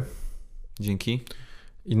dziękuję. Dzięki.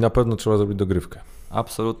 I na pewno trzeba zrobić dogrywkę.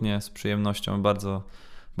 Absolutnie, z przyjemnością, bardzo,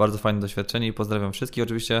 bardzo fajne doświadczenie i pozdrawiam wszystkich.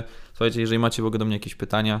 Oczywiście, słuchajcie, jeżeli macie w ogóle do mnie jakieś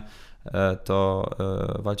pytania, to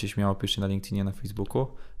walcie śmiało, piszcie na LinkedInie, na Facebooku.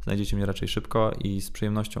 Znajdziecie mnie raczej szybko i z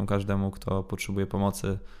przyjemnością każdemu, kto potrzebuje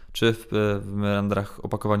pomocy, czy w meandrach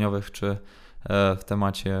opakowaniowych, czy w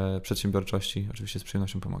temacie przedsiębiorczości, oczywiście z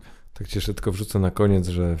przyjemnością pomogę. Tak Cię jeszcze tylko wrzucę na koniec,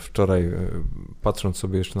 że wczoraj, patrząc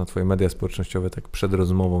sobie jeszcze na Twoje media społecznościowe, tak przed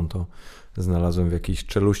rozmową, to znalazłem w jakichś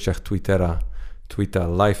czeluściach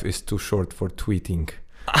tweeta "Life is too short for tweeting"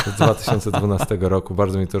 z 2012 roku.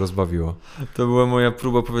 Bardzo mnie to rozbawiło. To była moja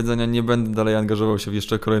próba powiedzenia: nie będę dalej angażował się w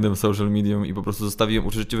jeszcze kolejnym social medium i po prostu zostawiłem,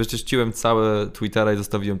 wyczyściłem całe Twittera i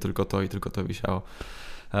zostawiłem tylko to wisiało.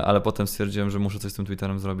 Ale potem stwierdziłem, że muszę coś z tym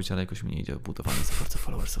Twitterem zrobić, ale jakoś mi nie idzie budowanie za bardzo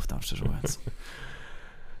followersów tam, szczerze mówiąc.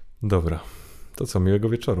 Dobra. To co, miłego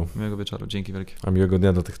wieczoru. Miłego wieczoru, dzięki wielkie. A miłego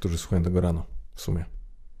dnia do tych, którzy słuchają tego rano, w sumie.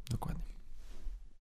 Dokładnie.